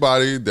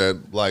everybody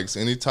that likes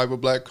any type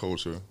of black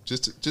culture,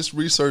 just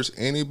research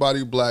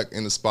anybody black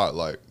in the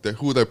spotlight,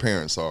 who their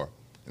parents are,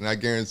 and I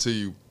guarantee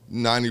you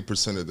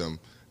 90% of them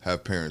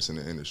have parents in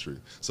the industry.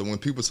 So when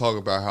people talk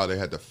about how they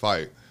had to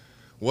fight,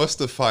 what's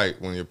the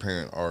fight when your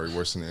parent already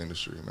works in the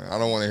industry, man? I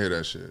don't want to hear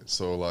that shit.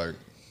 So like,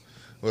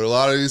 with a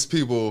lot of these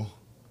people,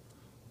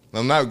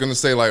 I'm not gonna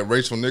say like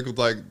Rachel Nichols,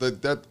 like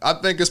that. I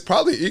think it's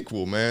probably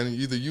equal, man.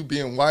 Either you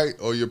being white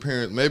or your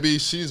parents. Maybe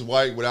she's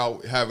white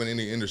without having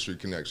any industry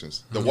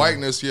connections. The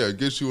whiteness,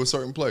 gets you a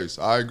certain place.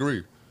 I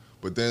agree.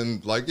 But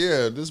then, like,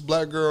 this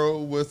black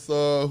girl with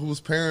whose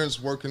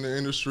parents work in the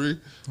industry,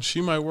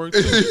 she might work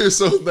too.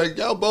 So like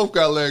y'all both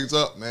got legs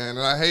up, man.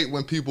 And I hate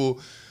when people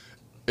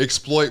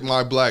exploit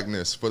my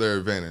blackness for their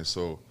advantage.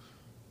 So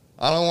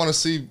I don't want to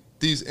see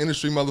these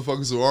industry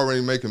motherfuckers who are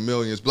already making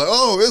millions be like,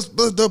 oh, it's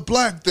the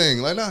black thing.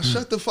 Like, nah,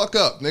 shut the fuck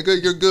up,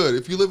 nigga. You're good.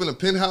 If you live in a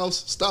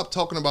penthouse, stop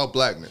talking about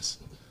blackness.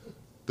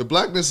 The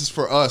blackness is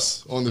for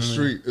us on the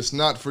street. It's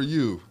not for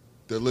you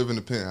that live in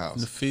the penthouse.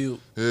 In the field.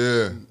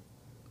 Yeah.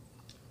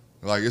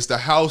 Like, it's the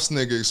house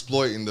nigga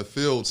exploiting the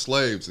field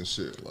slaves and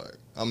shit. Like,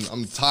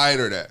 I'm tired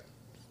of that.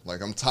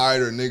 Like, I'm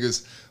tired of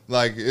niggas.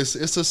 Like, it's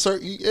a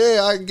certain,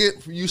 I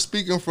get you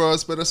speaking for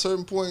us, but at a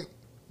certain point,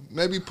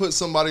 maybe put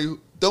somebody who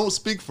don't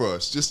speak for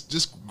us.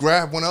 Just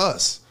grab one of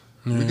us.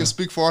 Yeah. We can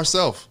speak for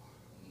ourselves.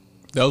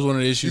 That was one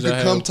of the issues you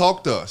can come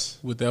talk to us.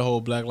 With that whole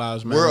Black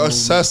Lives Matter We're movement.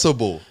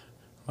 Accessible.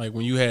 Like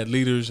when you had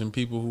leaders and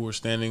people who were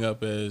standing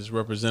up as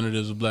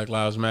representatives of Black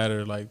Lives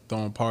Matter, like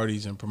throwing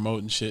parties and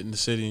promoting shit in the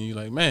city, and you're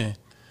like, man,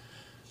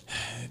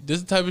 this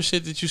is the type of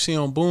shit that you see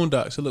on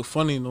Boondocks. It look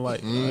funny in the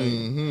light.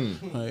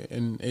 Like,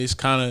 and it's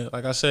kind of,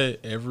 like I said,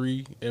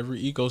 every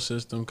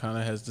ecosystem kind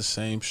of has the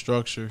same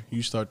structure.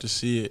 You start to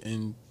see it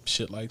in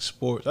shit like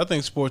sports. I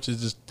think sports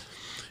is just,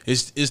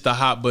 it's the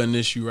hot button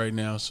issue right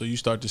now. So you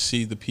start to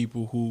see the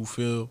people who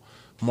feel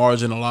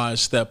marginalized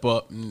step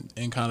up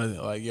and kind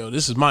of like, yo,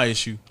 this is my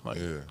issue. Like,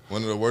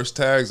 one of the worst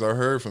tags I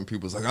heard from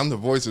people is like, I'm the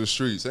voice of the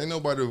streets. Ain't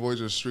nobody the voice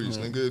of the streets,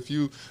 nigga.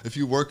 If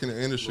you work in the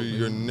industry,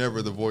 you're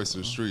never the voice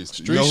of the streets.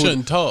 Streets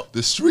shouldn't talk.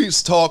 The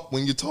streets talk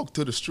when you talk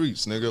to the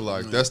streets, nigga.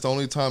 Like, that's the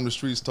only time the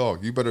streets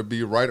talk. You better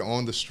be right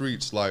on the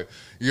streets. Like,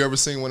 you ever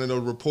seen one of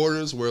those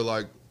reporters where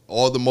like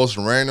all the most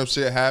random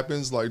shit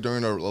happens like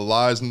during a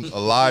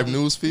live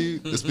news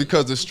feed? It's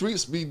because the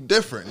streets be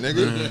different,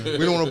 nigga.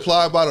 We don't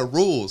apply by the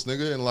rules,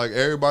 nigga, and like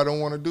everybody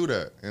don't want to do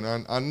that. And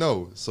I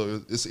know.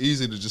 So it's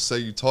easy to just say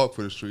you talk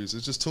for the streets.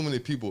 It's just too many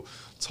people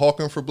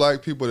talking for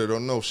black people that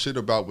don't know shit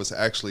about what's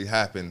actually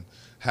happening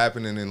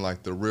in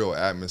like the real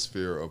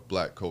atmosphere of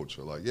black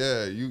culture. Like,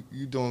 you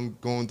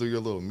going through your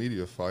little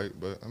media fight,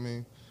 but I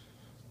mean,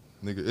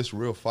 nigga, it's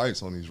real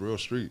fights on these real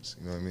streets.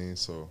 You know what I mean?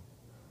 So,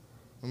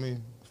 I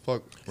mean,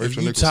 fuck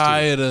Rachel Nichols. You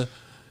tired of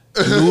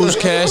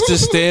newscasters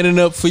standing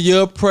up for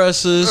your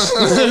oppressors?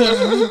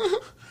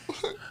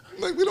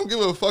 Like, we don't give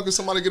a fuck if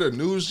somebody get a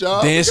news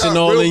job. Dancing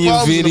all in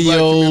your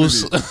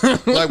videos.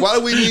 Like, why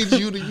do we need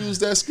you to use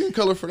that skin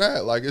color for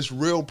that? Like, it's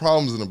real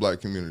problems in the black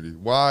community.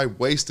 Why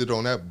waste it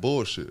on that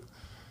bullshit?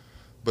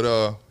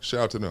 But shout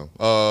out to them.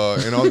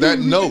 And on that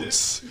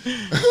note,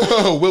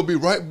 we'll be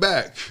right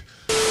back.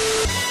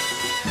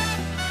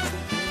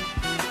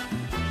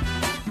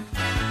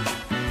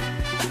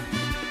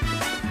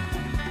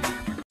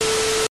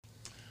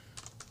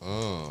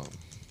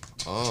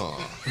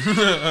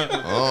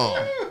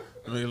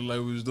 Made it look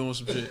like we was doing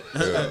some shit.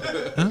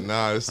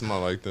 Nah, this is my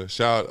like the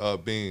shout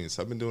out Beans.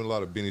 I've been doing a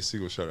lot of Beanie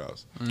Siegel shout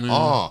outs.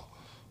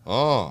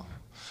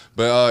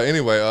 But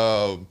anyway,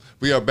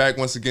 we are back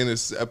once again.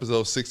 It's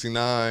episode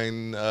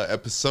 69. We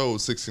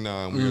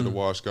are the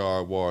Wash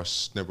Guard,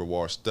 Wash Never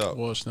Washed Up.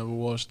 Wash Never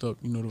Washed Up.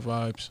 You know the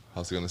vibes. I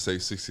was going to say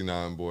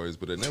 69 boys,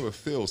 but it never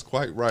feels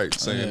quite right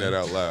saying that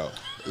out loud.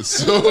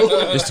 So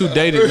it's too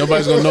dated.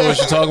 Nobody's going to know what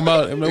you're talking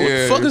about. I mean, what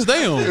the fuck is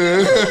they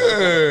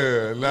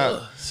on?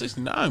 Not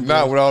 69 boys.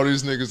 Not with all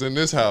these niggas in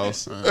this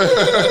house.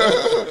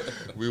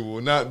 We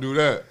will not do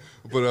that.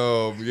 But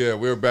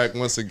we're back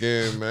once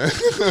again, man.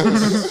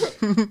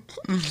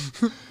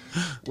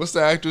 What's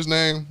the actor's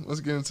name? Let's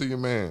get into your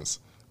man's.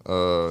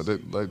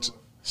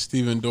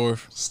 Stephen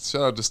Dorff.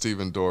 Shout out to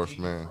Stephen Dorff,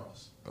 man.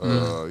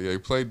 He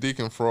played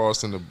Deacon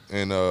Frost in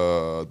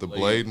the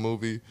Blade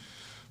movie.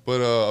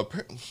 But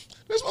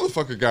this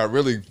motherfucker got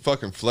really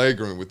fucking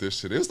flagrant with this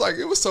shit. It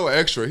was so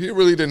extra. He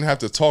really didn't have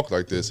to talk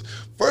like this.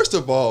 First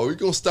of all, we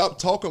gonna stop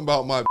talking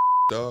about my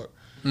dog.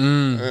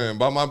 And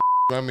by my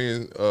I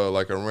mean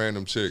like a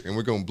random chick, and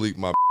we're gonna bleep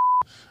my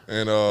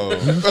and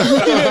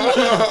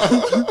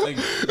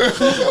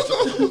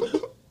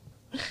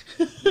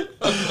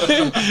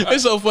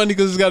it's so funny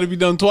because it's got to be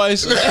done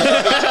twice.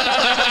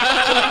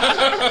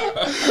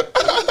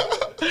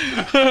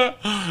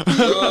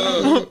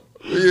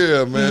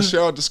 Yeah, man.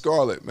 Shout out to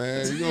Scarlett,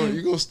 man.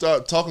 You gonna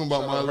stop talking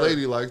about my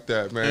lady like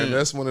that, man.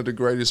 That's one of the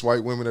greatest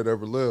white women that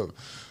ever lived.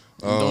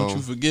 Don't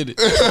you forget it.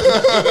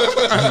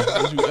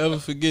 Don't you ever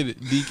forget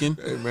it, Deacon.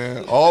 Hey,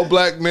 man. All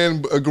black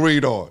men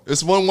agreed on.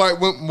 It's one white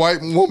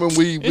woman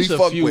we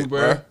fuck with,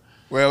 bro.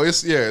 Well,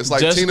 it's like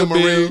Jessica Tina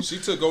Marie. Biel. She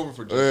took over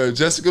for Jessica.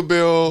 Jessica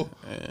Biel,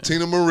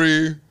 Tina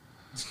Marie,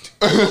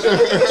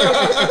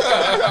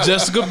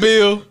 Jessica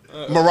Biel,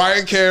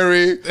 Mariah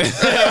Carey,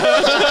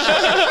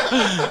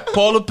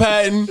 Paula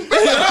Patton.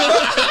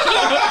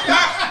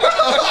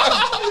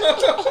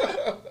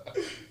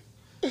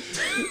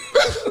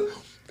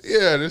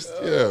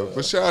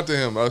 But shout out to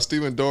him,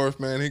 Steven Dorff,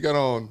 man. He got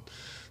on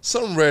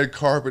some red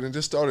carpet and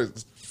just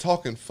started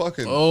talking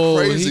fucking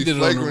crazy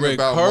flagrant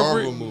about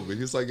Marvel movie.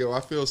 He's like, yo, I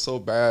feel so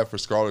bad for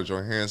Scarlett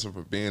Johansson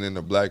for being in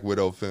the Black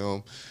Widow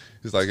film.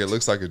 He's like, it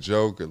looks like a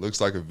joke. It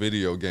looks like a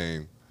video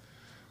game.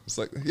 It's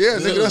like,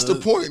 nigga, that's the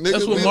point, nigga.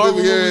 That's what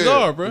Marvel movies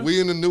are, bro.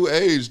 We in the new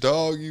age,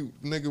 dog.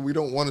 Nigga, we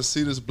don't want to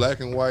see this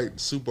black and white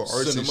super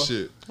artsy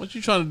shit. What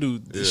you trying to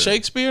do? Yeah.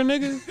 Shakespeare,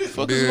 nigga? What the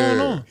fuck is going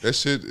on? That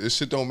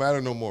shit don't matter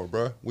no more,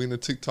 bro. We in the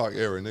TikTok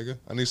era, nigga.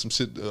 I need some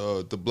shit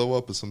to blow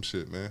up or some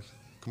shit, man.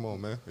 Come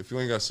on, man. If you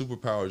ain't got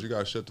superpowers, you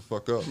gotta shut the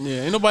fuck up.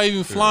 Yeah, ain't nobody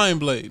even flying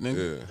blade,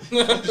 nigga.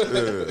 Yeah. What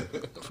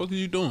the fuck are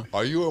you doing?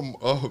 Are you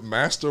a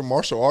master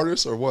martial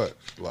artist or what?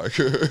 Like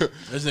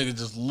this nigga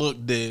just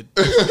looked dead.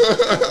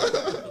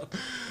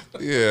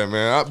 Yeah,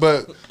 man.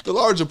 But the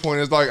larger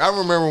point is, like, I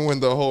remember when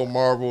the whole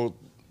Marvel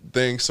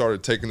thing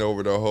started taking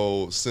over the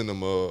whole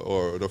cinema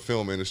or the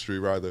film industry,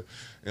 rather.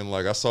 And,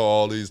 like, I saw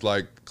all these,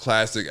 like,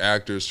 classic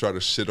actors try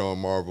to shit on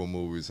Marvel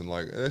movies. And,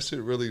 like, that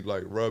shit really,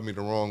 like, rubbed me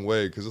the wrong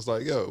way. Because it's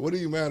like, yo, what are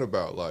you mad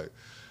about? Like,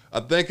 I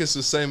think it's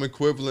the same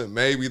equivalent,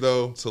 maybe,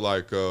 though, to,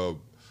 like,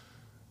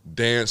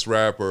 dance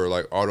rapper,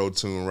 like,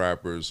 auto-tune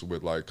rappers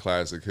with, like,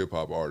 classic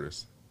hip-hop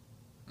artists.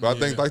 But I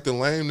think, like, the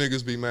lame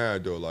niggas be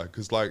mad, though. Like,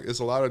 because, like, it's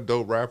a lot of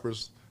dope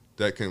rappers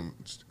that can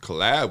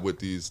collab with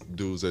these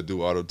dudes that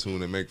do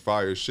auto-tune and make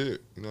fire shit.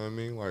 You know what I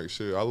mean? Like,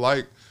 shit, I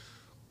like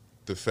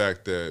the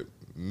fact that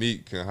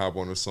Meek can hop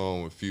on a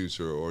song with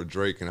Future or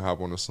Drake can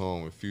hop on a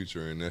song with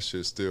Future and that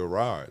shit still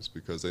rides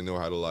because they know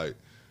how to, like,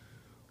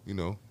 you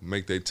know,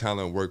 make their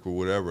talent work with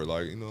whatever.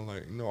 Like,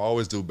 I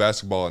always do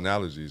basketball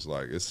analogies.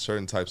 Like, it's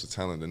certain types of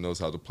talent that knows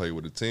how to play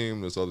with a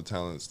team. There's other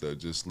talents that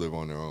just live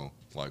on their own.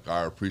 Like,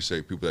 I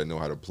appreciate people that know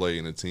how to play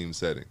in a team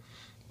setting.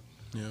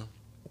 Yeah.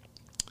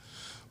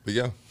 But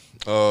yeah.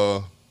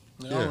 I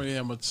don't really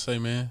have much to say,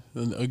 man.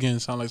 Again,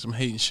 it sounds like some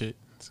hating shit.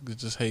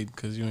 It's just hate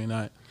because you ain't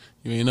up.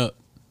 You ain't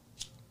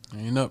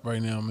up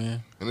right now,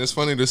 man. And it's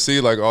funny to see,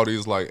 like, all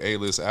these, like,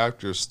 A-list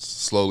actors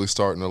slowly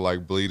starting to,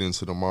 like, bleed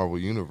into the Marvel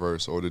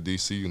universe or the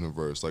DC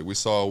universe. Like, we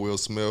saw Will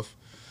Smith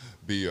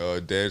be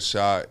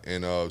Deadshot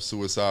in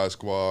Suicide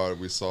Squad.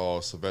 We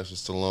saw Sylvester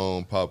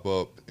Stallone pop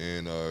up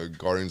in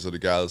Guardians of the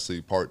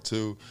Galaxy Part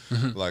 2.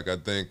 Like, I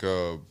think,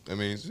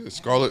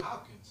 Scarlett.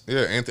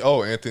 Yeah,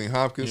 Anthony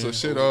Hopkins. So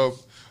shit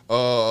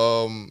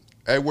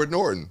Edward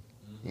Norton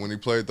when he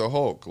played the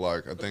Hulk.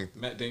 Like, I think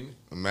Matt Damon.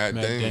 Matt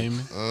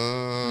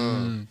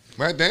Damon.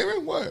 Matt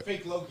Damon? What?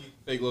 Fake Loki.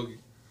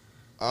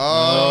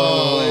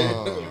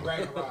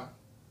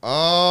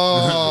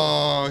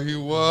 Oh, he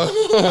was.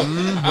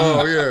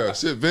 Oh yeah,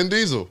 shit. Vin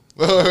Diesel,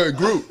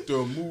 Groot.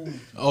 The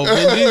move. Oh,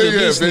 Vin Diesel.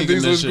 Yeah, Vin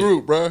Diesel's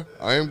Groot, bro.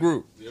 I am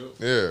Groot. Yep.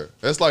 Yeah,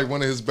 that's like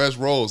one of his best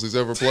roles he's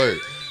ever played.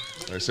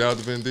 Like, shout out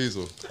to Vin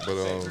Diesel, but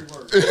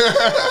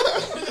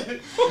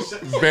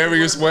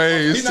various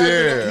ways.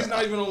 He's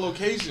not even on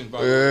location. By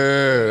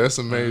yeah, that's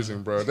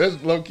amazing, bro.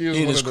 That's low key.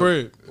 In his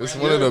crib. It's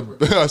one of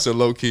the. I said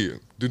low key.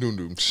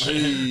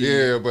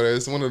 Yeah, but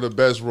it's one of the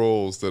best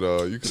roles that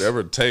you could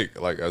ever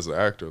take, like, as an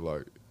actor.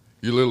 Like,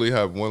 you literally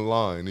have one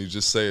line, and you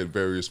just say it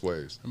various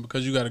ways. And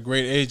because you got a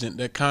great agent,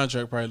 that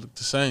contract probably looked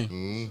the same.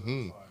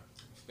 Mm-hmm.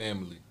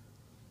 Family.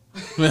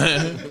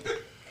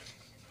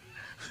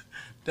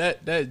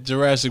 That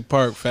Jurassic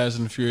Park Fast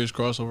and the Furious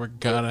crossover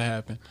gotta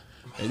happen.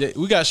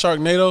 We got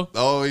Sharknado.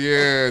 Oh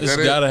yeah,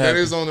 that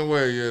is on the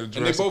way. Yeah, and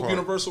they both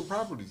Universal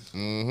properties.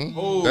 Mm-hmm.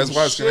 Oh, that's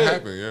why it's gonna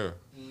happen. Yeah.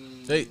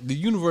 The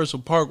Universal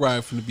Park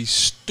ride finna be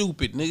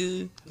stupid,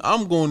 nigga.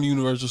 I'm going to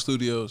Universal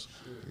Studios.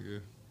 Yeah.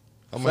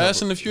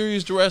 Fast and the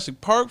Furious Jurassic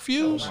Park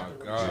fuse? Oh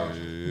my god.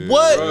 Yeah.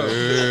 What?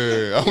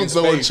 Yeah. I'm gonna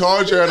throw a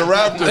Charger at a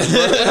Raptor.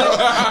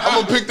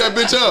 I'm gonna pick that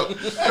bitch up.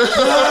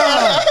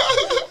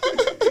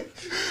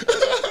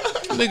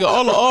 Nigga,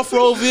 all the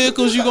off-road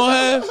vehicles you gonna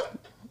have?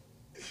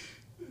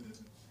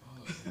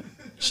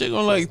 Shit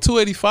gonna like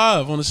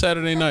 $285 on a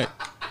Saturday night.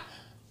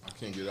 I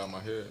can't get out of my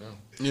head now.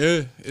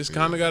 Yeah, it's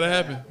kind of got to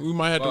happen. We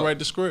might have to write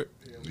the script.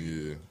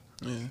 Yeah.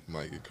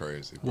 Might get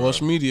crazy.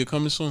 Walsh Media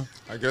coming soon.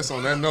 I guess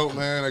on that note,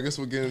 man, I guess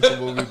we'll get into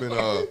what we've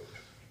been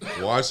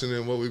watching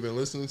and what we've been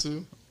listening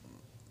to.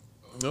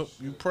 Nope.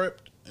 You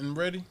prepped and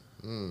ready?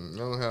 I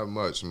don't have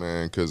much,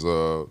 man, because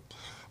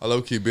I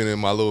low-key been in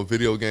my little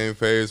video game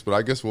phase, but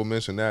I guess we'll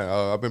mention that.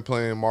 I've been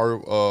playing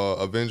Mario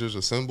Avengers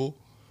Assemble.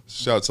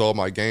 Shout out to all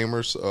my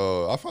gamers.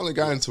 I finally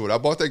got into it. I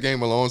bought that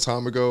game a long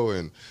time ago,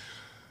 and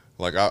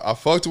like I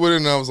fucked with it,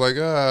 and I was like,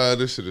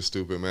 this shit is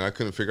stupid, man. I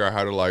couldn't figure out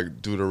how to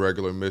like do the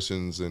regular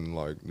missions and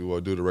like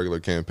do the regular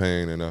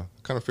campaign, and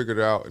kind of figured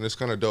it out, and it's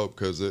kind of dope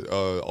because it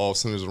all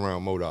centers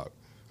around MODOK,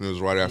 and it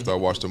was right after I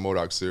watched the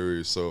MODOK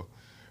series, so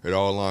it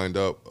all lined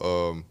up.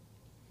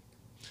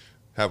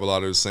 Have a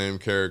lot of the same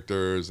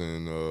characters,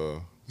 and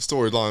the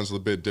storyline's a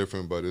bit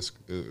different, but it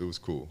was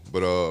cool.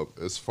 But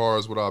as far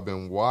as what I've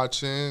been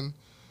watching,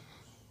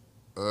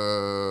 what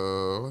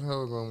the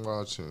hell have I been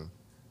watching?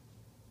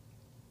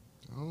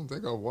 I don't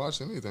think I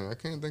watched anything. I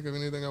can't think of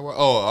anything I watched.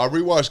 Oh, I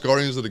rewatched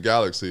Guardians of the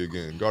Galaxy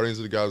again. Guardians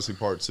of the Galaxy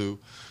Part 2.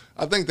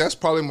 I think that's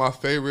probably my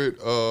favorite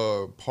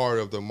part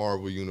of the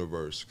Marvel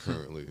Universe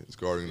currently. It's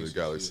Guardians of the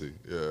Galaxy.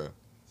 Yeah.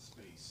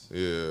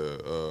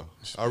 Yeah.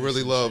 I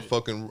really love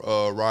fucking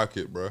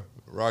Rocket, bro.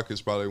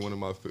 Rocket's probably one of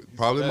my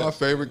my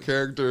favorite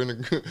character in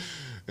the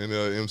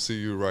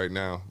MCU right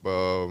now.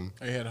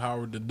 They had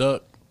Howard the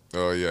Duck.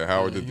 Oh yeah,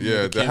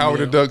 the Howard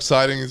the Duck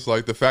sightings,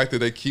 like the fact that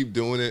they keep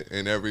doing it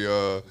in every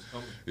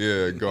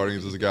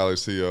Guardians of the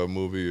Galaxy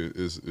movie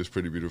is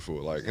pretty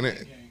beautiful. Like and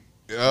it,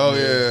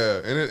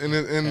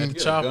 and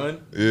Chopper.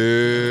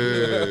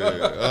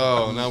 Yeah.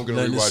 Oh, now I'm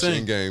gonna rewatch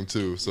Endgame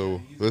too. So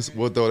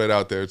we'll throw that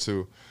out there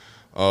too.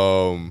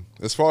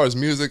 As far as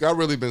music, I've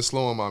really been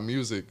slow on my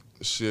music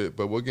shit,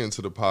 but we'll get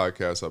into the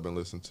podcast I've been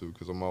listening to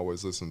because I'm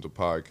always listening to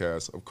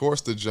podcasts. Of course,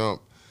 The Jump.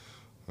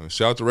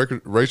 Shout out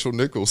to Rachel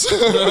Nichols.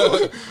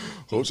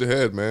 Hold your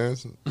head, man.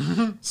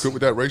 Quit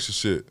with that racist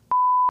shit.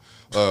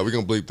 We're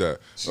going to bleep that.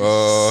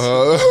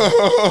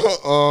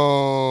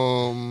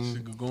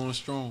 Going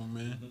strong,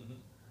 man.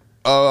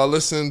 I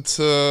listened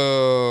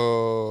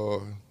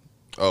to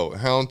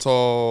Hound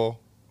Tall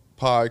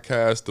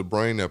podcast, The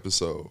Brain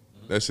episode.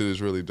 That shit is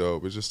really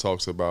dope. It just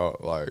talks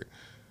about, like,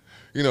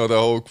 you know, the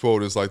whole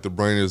quote is like the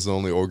brain is the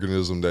only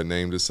organism that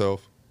named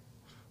itself.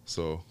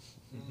 So...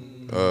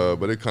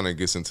 but it kind of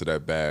gets into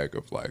that bag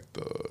of like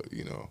the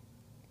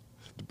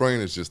brain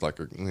is just like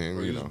you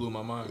know. Blew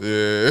my mind.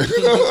 Yeah.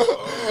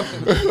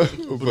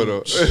 But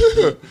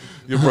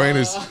your brain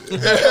is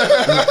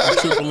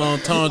triple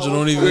entendre.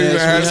 Don't even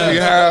ask me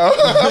how.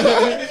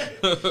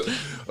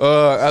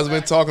 As I've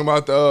been talking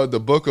about the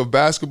Book of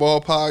Basketball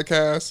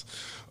podcast.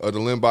 The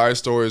Len Bias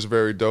story is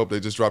very dope.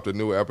 They just dropped a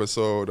new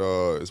episode.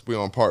 We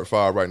on part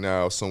 5 right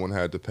now. Someone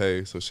had to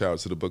pay. So shout out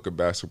to the Book of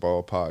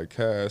Basketball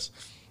podcast.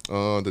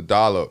 The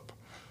Dollop.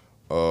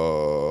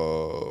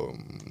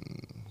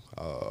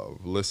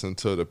 Listen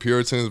to the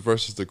Puritans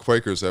versus the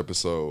Quakers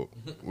episode,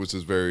 which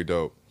is very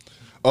dope.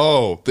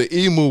 Oh, the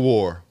Emu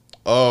War.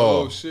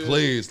 Oh, shit.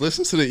 Please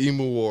listen to the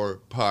Emu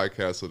War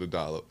podcast of the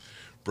Dollop.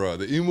 Bruh,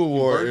 the Emu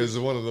War is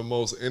one of the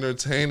most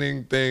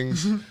entertaining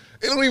things. You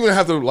don't even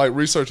have to like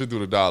research it through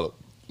the Dollop.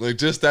 Like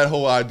just that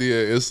whole idea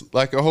is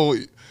like a whole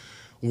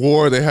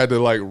war they had to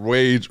like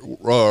wage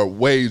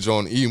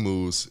on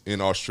emus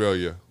in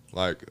Australia.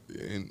 Like,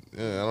 I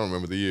don't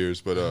remember the years,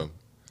 but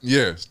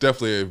yeah, it's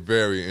definitely a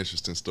very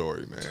interesting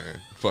story,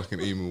 man. Fucking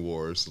emu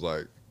wars,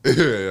 like,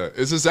 yeah,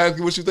 it's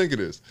exactly what you think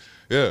it is,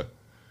 yeah.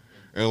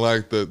 And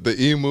like the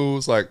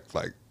emus, like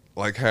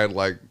had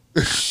like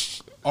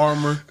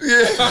armor.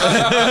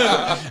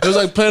 Yeah, it was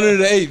like Planet of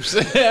the Apes.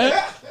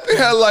 They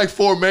had like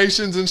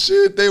formations and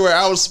shit. They were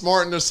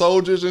outsmarting the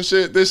soldiers and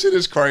shit. This shit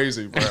is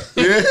crazy, bro.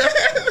 Yeah.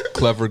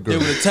 Clever girl.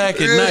 They would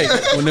attack at night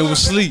when they would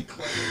sleep.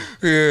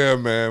 Yeah,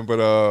 man, but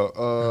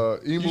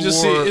Emu you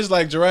just War, see it's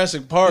like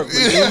Jurassic Park.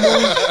 But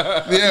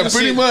yeah,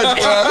 pretty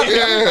much, bro.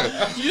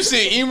 Yeah. You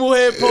see emu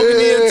head poking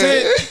in a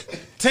tent.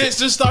 Tents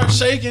just start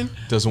shaking.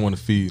 Doesn't want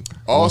to feed.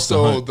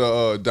 Also,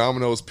 the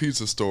Domino's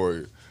Pizza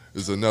story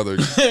is another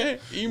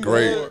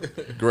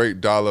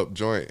great dollop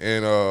joint,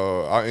 and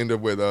I end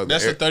up with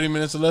that's a 30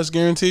 minutes or less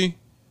guarantee.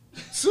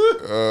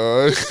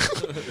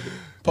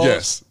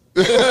 Yes.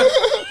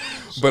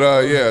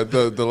 But yeah,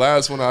 the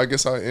last one I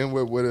guess I end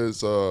with is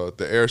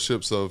the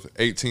airships of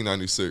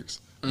 1896.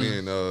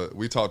 And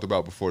we talked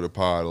about before the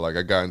pod. Like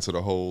I got into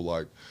the whole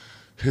like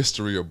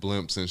history of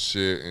blimps and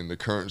shit, and the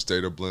current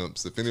state of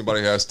blimps. If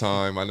anybody has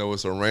time, I know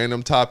it's a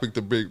random topic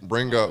to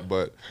bring up,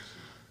 but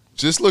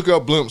just look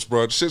up blimps,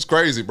 bro. Shit's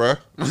crazy, bro.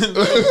 Shout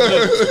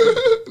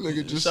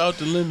out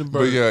to Lindenberg.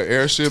 But yeah,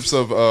 airships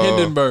of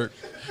Hindenburg.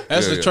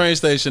 That's the train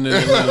station in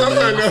Atlanta,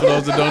 man, for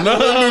those that don't know.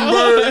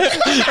 Hindenburg.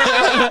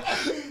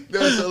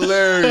 That's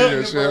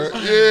hilarious, yeah.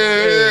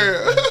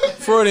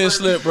 Freudian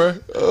slip, bro.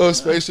 Oh,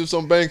 spaceships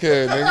on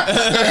Bankhead, nigga.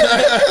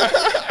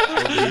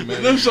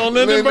 Lips on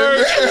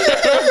Lindenberg.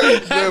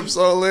 Lips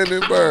on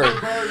Lindenberg.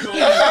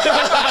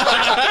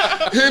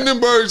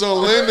 Hindenburg's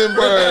on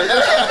Lindenberg.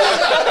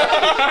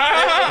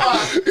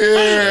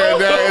 Yeah,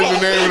 that is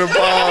the name of the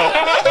pod.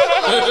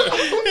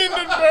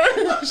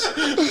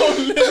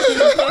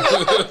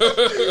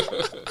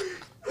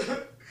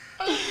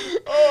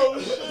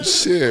 Oh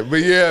shit!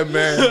 But yeah,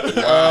 man.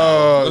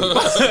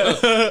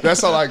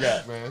 That's all I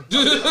got, man.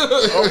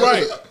 All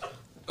right.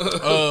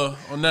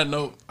 On that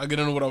note, I get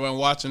into what I've been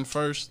watching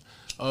first.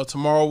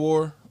 Tomorrow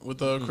War with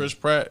Chris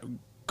Pratt.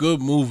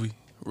 Good movie.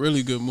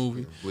 Really good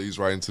movie. Bleeds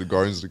right into the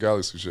Guardians of the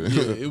Galaxy shit.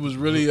 Yeah, it was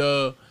really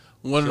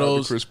one of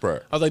those. Chris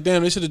Pratt. I was like,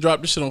 damn, they should have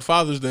dropped this shit on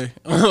Father's Day.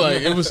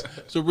 Like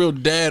it's a real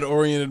dad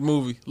oriented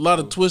movie. A lot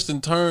of twists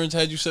and turns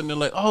had you sitting there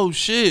like, oh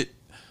shit.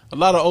 A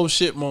lot of oh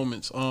shit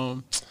moments.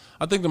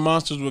 I think the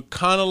monsters were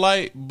kind of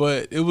light,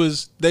 but it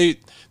was they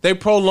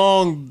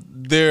prolonged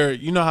their.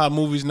 You know how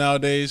movies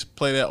nowadays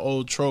play that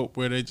old trope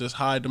where they just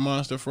hide the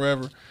monster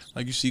forever.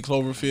 Like you see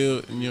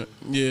Cloverfield, and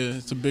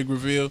it's a big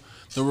reveal.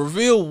 The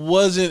reveal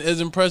wasn't as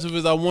impressive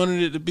as I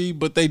wanted it to be,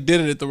 but they did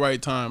it at the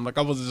right time. Like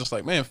I was just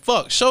like, man,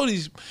 fuck, show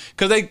these,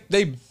 because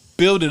they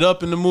build it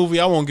up in the movie.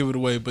 I won't give it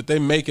away, but they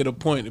make it a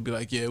point to be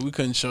like, yeah, we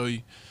couldn't show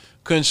you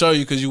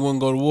because you wouldn't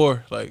go to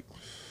war. Like,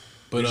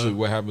 but usually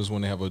what happens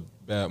when they have a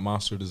bad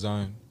monster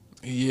design?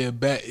 Yeah,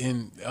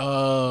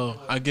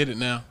 I get it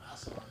now.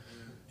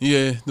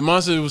 Yeah, the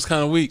monster was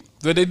kind of weak,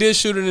 but they did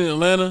shoot it in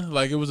Atlanta.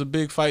 Like it was a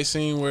big fight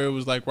scene where it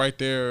was like right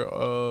there,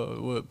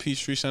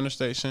 Peachtree Center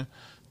Station.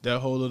 That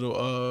whole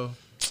little,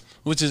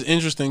 which is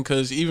interesting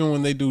because even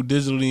when they do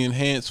digitally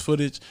enhanced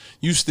footage,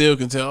 you still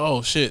can tell.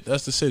 Oh shit,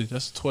 that's the city.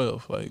 That's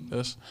 12. Like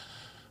that's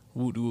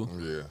woo doo.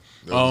 Yeah,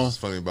 that was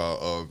funny about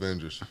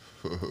Avengers.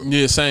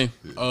 Yeah, same.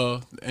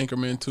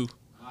 Anchorman 2.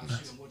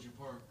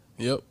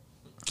 Yep.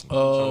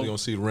 You're gonna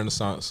see the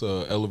Renaissance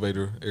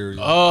elevator area.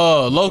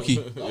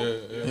 Loki.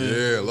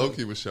 Yeah,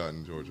 Loki was shot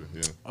in Georgia.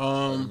 Yeah.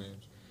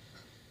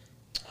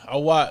 I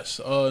watched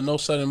No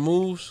Sudden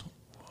Moves,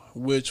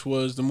 which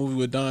was the movie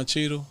with Don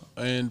Cheadle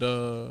and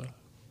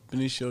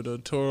Benicio del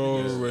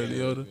Toro, Ray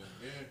Liotta.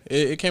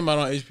 It came out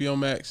on HBO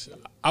Max.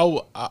 I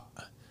want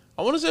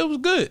to say it was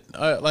good.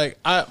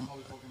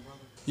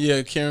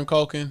 Kieran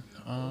Culkin.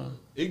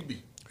 Igby.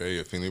 Hey,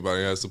 if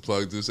anybody has to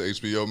plug this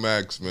HBO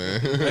Max,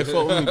 man. Hey,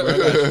 fuck with me,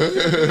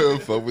 bro.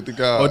 Fuck with the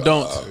guy. Or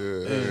don't.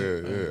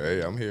 Yeah.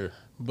 Hey, I'm here.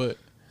 But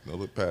no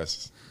look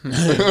passes.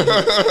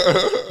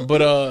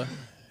 But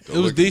it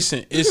was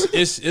decent.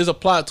 It's a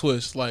plot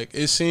twist. Like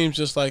it seems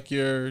just like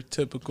your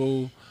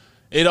typical.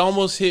 It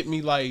almost hit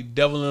me like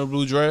Devil in a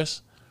Blue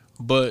Dress,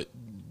 but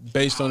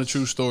based on a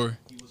true story.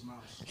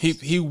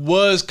 He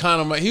was kind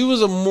of he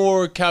was a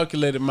more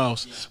calculated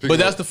mouse. But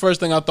that's the first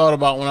thing I thought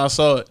about when I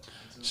saw it.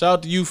 Shout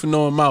out to you for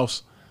knowing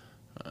Mouse.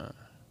 What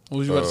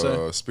was you about to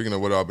say? Speaking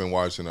of what I've been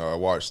watching, I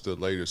watched the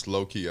latest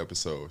Loki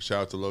episode.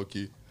 Shout out to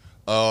Loki.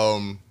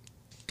 I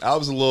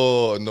was a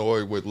little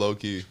annoyed with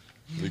Loki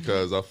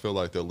because I feel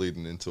like they're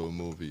leading into a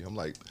movie. I'm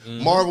like,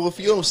 Marvel, if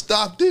you don't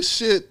stop this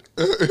shit,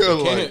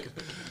 like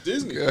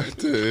Disney.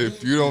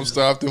 If you don't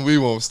stop, then we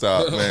won't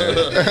stop, man.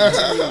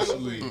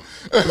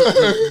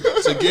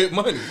 To get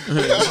money.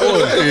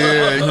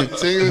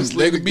 Continuously.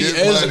 They could be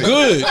as money.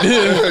 Good.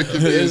 It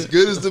could be as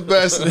good as the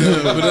best, but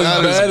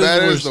not as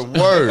bad as the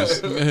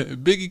worst.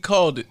 Biggie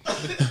called it.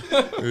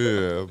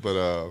 Yeah, but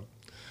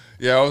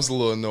I was a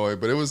little annoyed,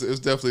 but it was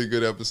definitely a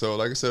good episode.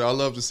 Like I said, I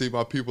love to see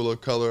my people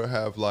of color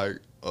have like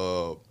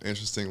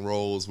interesting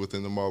roles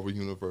within the Marvel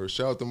universe.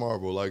 Shout out to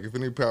Marvel. Like if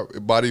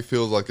anybody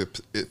feels like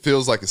it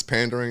feels like it's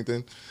pandering,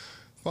 then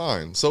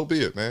fine, so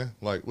be it, man.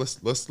 Like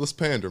let's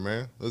pander,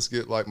 man. Let's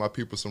get like my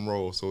people some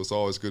roles. So it's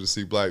always good to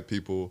see black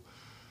people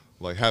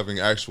like having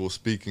actual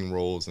speaking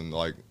roles, and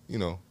like, you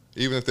know,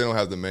 even if they don't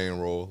have the main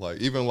role, like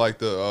even like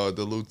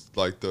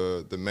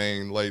the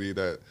main lady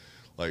that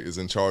like is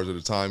in charge of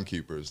the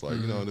timekeepers,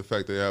 like you know, the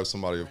fact they have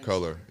somebody of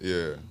color,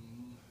 yeah.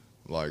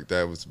 Like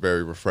that was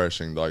very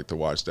refreshing, like to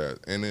watch that.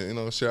 And then, you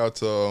know, shout out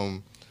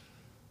to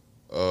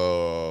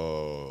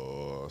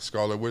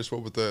Scarlet Witch.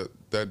 What was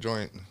that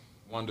joint?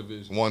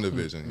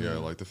 WandaVision. Yeah,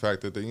 like the fact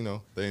that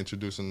they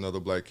introduced another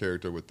black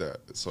character with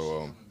that.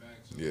 So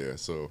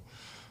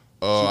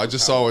I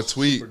just saw a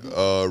tweet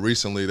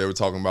recently. They were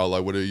talking about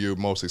like what are you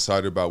most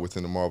excited about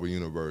within the Marvel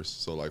universe.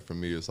 So like for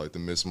me, it's like the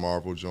Miss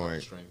Marvel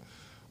joint.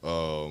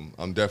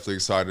 I'm definitely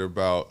excited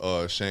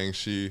about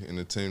Shang-Chi and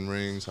the 10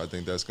 Rings. I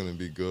think that's gonna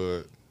be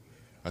good.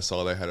 I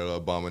saw they had an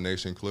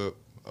Abomination clip.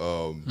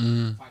 Yeah.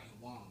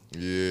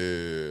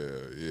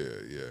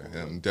 And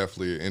I'm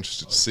definitely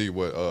interested to see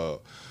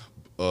what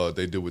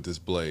they do with this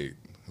Blade.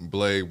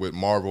 Blade with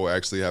Marvel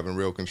actually having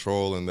real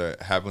control and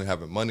that having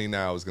money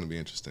now is going to be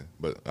interesting.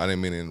 But I didn't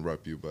mean to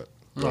interrupt you, but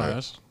no,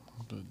 that's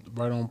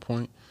right on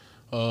point.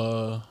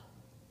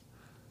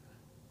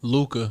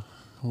 Luca,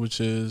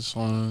 which is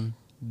on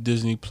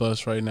Disney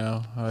Plus right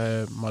now. I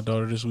had my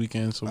daughter this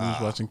weekend, so we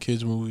was watching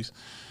kids movies.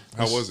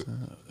 How was it?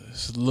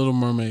 It's Little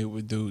Mermaid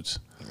with dudes.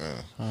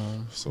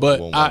 So but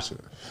I won't watch it.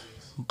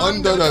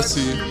 Under the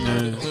sea.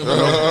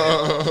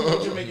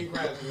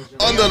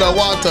 Under the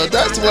water.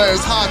 That's where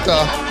it's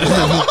hotter.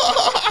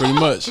 Pretty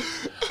much.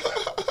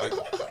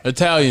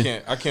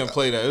 Italian. I can't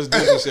play that. It's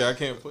Disney shit. I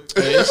can't play.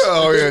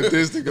 Oh yeah,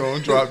 Disney gonna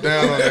drop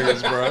down on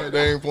niggas, bro.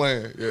 They ain't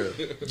playing. Yeah,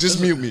 just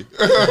mute me.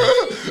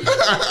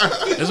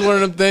 It's one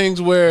of them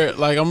things where,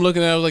 like, I'm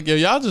looking at it, I was like, yo,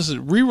 y'all just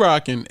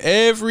re-rocking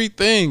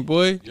everything,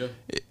 boy. Yeah.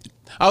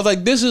 I was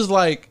like, this is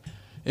like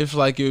if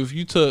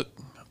you took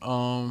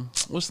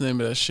what's the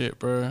name of that shit,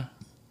 bro?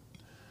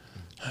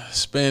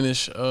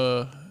 Spanish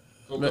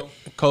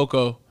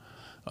Coco.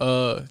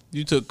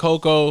 You took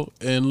Coco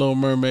and Little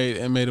Mermaid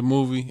and made a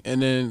movie,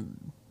 and then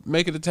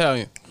make it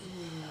Italian.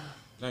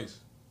 Nice.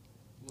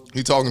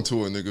 He talking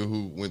to a nigga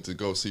who went to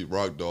go see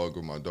Rock Dog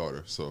with my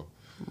daughter. So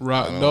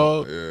Rock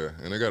Dog? Yeah,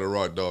 and they got a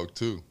Rock Dog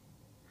too.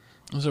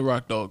 Was it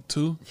Rock Dog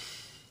 2?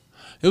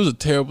 It was a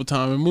terrible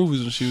time in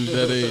movies when she was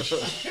that age.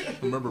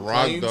 Remember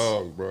Rock Planes?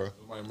 Dog, bro.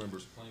 Everybody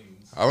remembers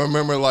Planes. I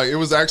remember like it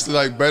was actually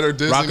like better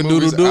Disney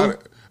movies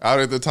out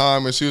at the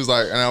time, and she was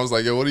like, and I was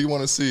like, yo, what do you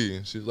want to see?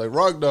 And she was like,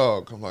 Rock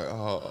Dog. I'm like,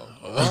 oh,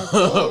 Rock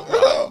Dog.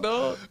 Rock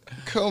Dog.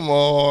 Come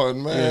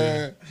on, man.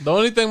 Yeah. The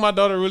only thing my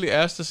daughter really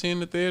asked to see in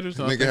the theaters.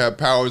 The nigga had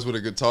powers with a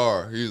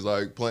guitar. He was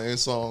like playing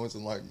songs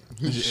and like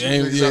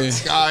shooting out the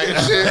sky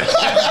and shit.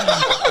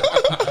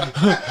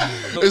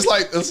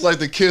 It's like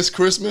the Kiss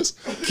Christmas.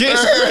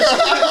 Kiss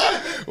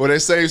Christmas. Where they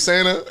save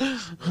Santa.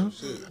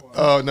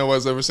 Oh, no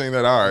one's ever seen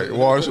that. All right,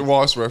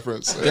 Wash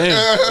reference.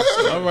 Damn.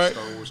 All right.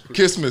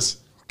 Kissmas.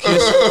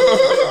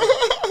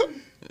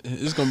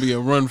 It's gonna be a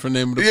run for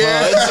name of the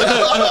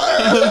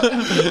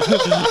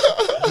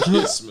pod.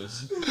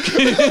 Christmas.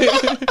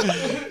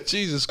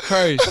 Jesus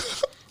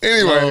Christ.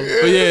 Anyway,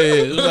 but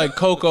yeah, it was like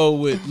Coco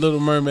with Little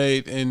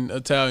Mermaid in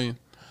Italian,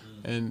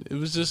 and it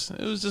was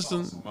exactly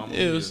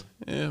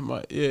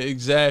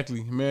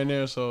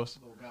marinara sauce.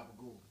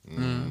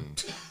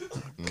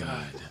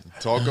 God,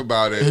 talk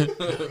about it.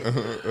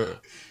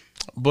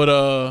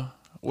 But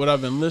what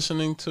I've been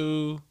listening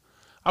to,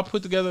 I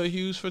put together a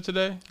Hughes for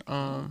today.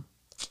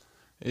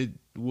 It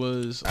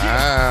was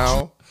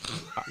ow.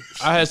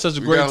 I had such a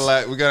great.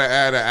 We gotta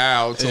add an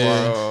ow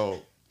to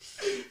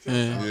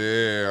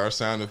our our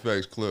sound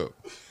effects clip.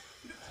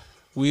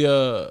 We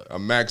a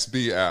Max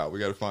B ow. We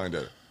gotta find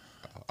that.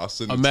 I'll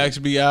send a Max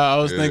B ow.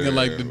 I was thinking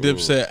like the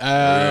Dipset ow.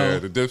 Yeah,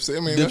 the Dipset. I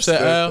mean,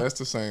 that's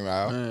the same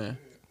ow. Yeah.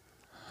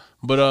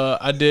 But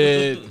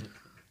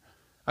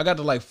I got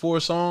to like 4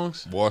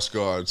 songs. Wash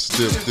guard,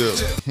 dip.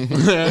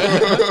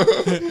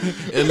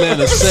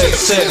 Atlanta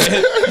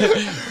set.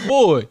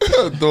 Boy,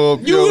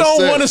 you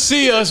don't want to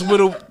see us with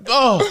a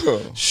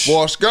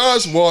wash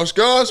guards.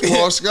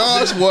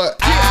 What?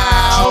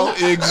 Ow!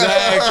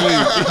 Exactly.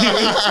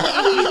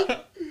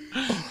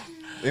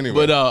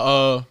 Anyway,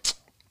 but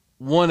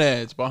One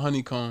Ads by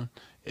Honeycomb.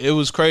 It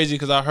was crazy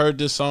because I heard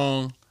this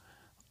song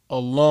a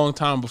long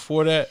time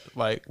before that,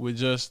 like with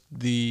just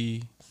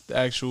the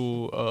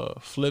actual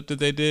flip that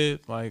they did.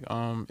 Like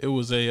it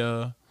was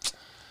a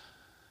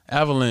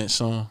Avalanche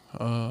song,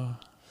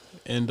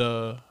 and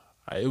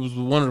it was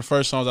one of the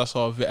first songs I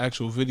saw an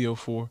actual video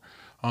for.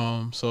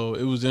 So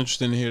it was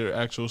interesting to hear the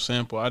actual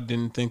sample. I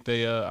didn't think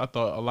they I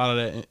thought a lot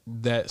of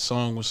that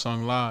song was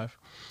sung live.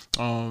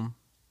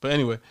 But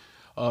anyway,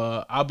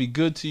 I'll Be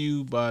Good to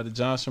You by the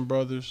Johnson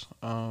Brothers,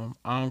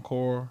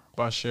 Encore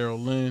by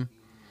Cheryl Lynn.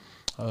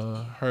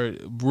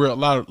 Heard a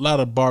lot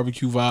of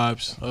barbecue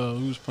vibes.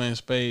 We was playing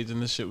spades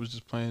and this shit was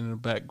just playing in the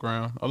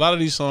background. A lot of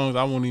these songs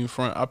I won't even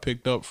front. I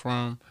picked up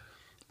from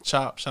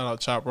Chop, shout out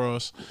Chop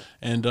Ross,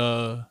 and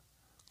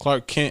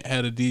Clark Kent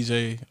had a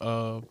DJ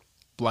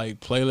like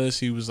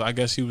playlist. I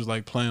guess he was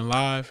like playing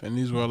live, and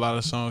these were a lot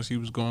of songs he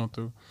was going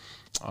through.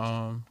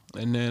 And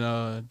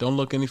then Don't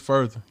Look Any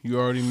Further. You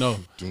already know.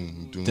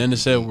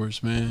 Dennis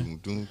Edwards, man.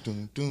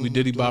 We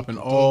Diddy bopping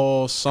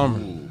all summer.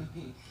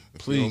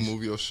 Please. If you don't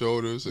move your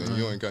shoulders and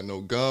you ain't got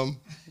no gum.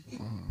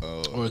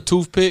 Or a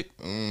toothpick.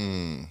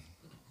 He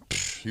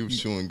was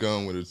chewing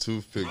gum with a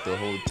toothpick the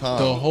whole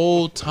time. The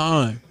whole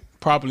time.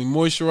 Properly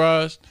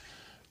moisturized.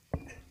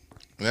 And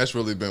that's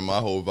really been my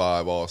whole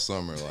vibe all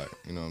summer. Like,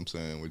 you know what I'm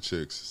saying? With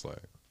chicks. It's like,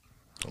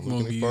 don't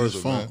look any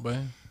further,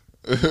 man.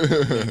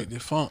 The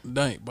funk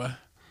dank, boy.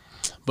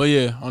 But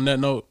yeah, on that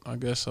note, I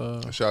guess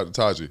shout out to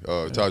Taji.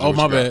 Taji, oh,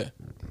 my bad.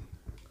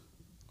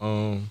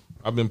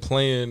 I've been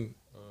playing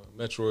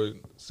Metroid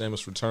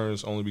Samus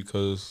Returns only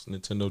because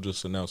Nintendo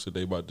just announced that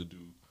they about to do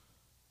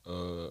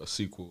a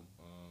sequel.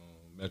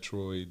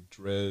 Metroid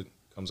Dread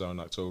comes out in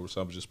October,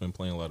 so I've just been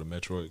playing a lot of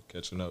Metroid,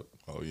 catching up.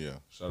 Oh yeah,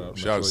 shout out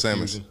to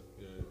Samus.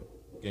 Yeah,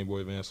 Game Boy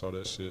Advance, all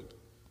that shit.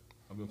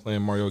 I've been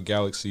playing Mario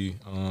Galaxy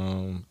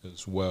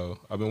as well.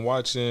 I've been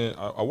watching.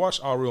 I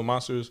watched All Real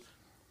Monsters,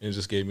 and it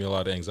just gave me a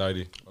lot of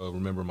anxiety.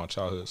 Remember my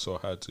childhood, so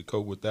I had to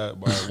cope with that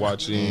by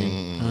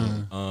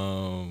watching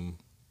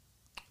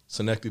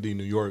Synecdoche,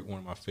 New York, one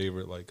of my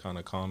favorite like kind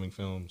of calming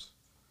films.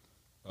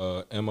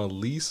 Emma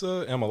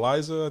Liza,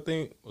 I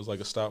think, was like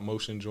a stop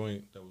motion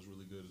joint that was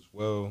really good as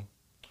well.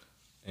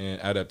 And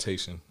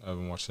Adaptation, I've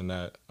been watching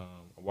that. I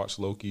watched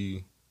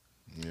Loki.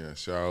 Yeah,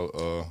 shout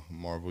out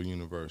Marvel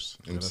Universe,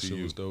 MCU. That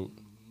shit was dope.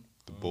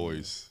 The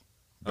boys.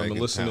 I've been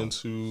listening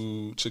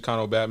to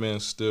Chicano Batman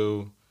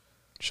still.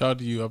 Shout out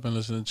to you. I've been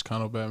listening to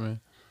Chicano Batman.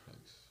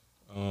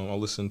 I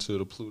listened to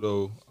the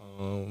Pluto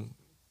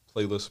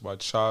playlist by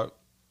Chop,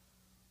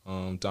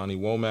 Donnie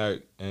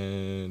Womack,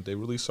 and they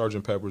released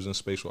Sgt. Pepper's in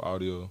spatial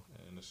audio,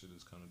 and this shit is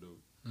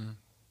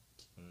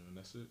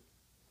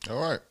All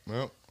right.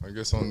 Well, I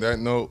guess on that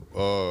note,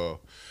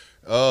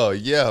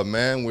 yeah,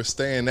 man, we're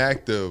staying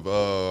active.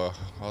 I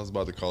was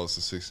about to call us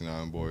the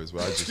 69 Boys,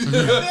 but I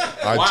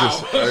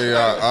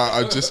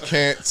just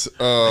can't.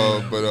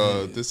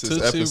 But this is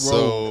Tootsie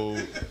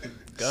episode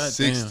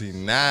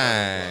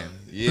 69.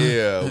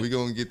 Yeah, we're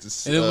gonna get to.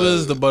 It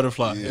was the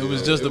butterfly. Yeah, it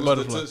was just the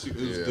butterfly.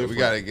 Yeah, we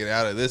gotta get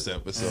out of this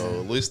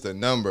episode. At least the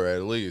number,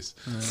 at least.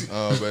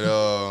 But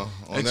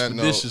on that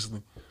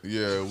note.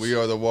 Yeah, we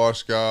are the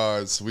Wash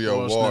Gods. We are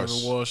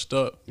washed. Never washed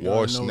up.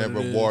 Washed, never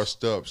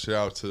washed up. Shout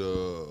out to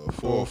the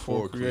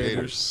 404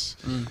 creators.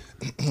 I'm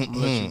gonna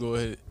let you go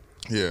ahead.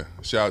 Yeah,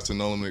 shout out to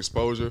No Limit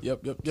Exposure.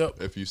 Yep.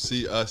 If you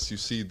see us, you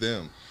see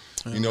them.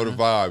 You know the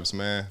vibes,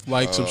 man.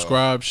 Like,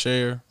 subscribe,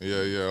 share. Yeah.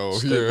 Oh,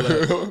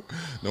 yeah.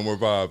 No more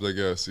vibes, I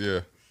guess.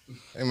 Yeah.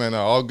 Hey, man,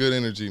 all good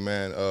energy,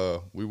 man.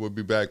 We will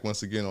be back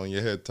once again on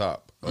your head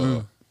top.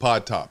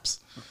 Pod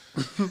tops.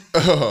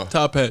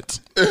 Top hats.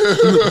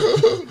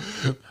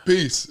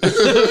 Peace.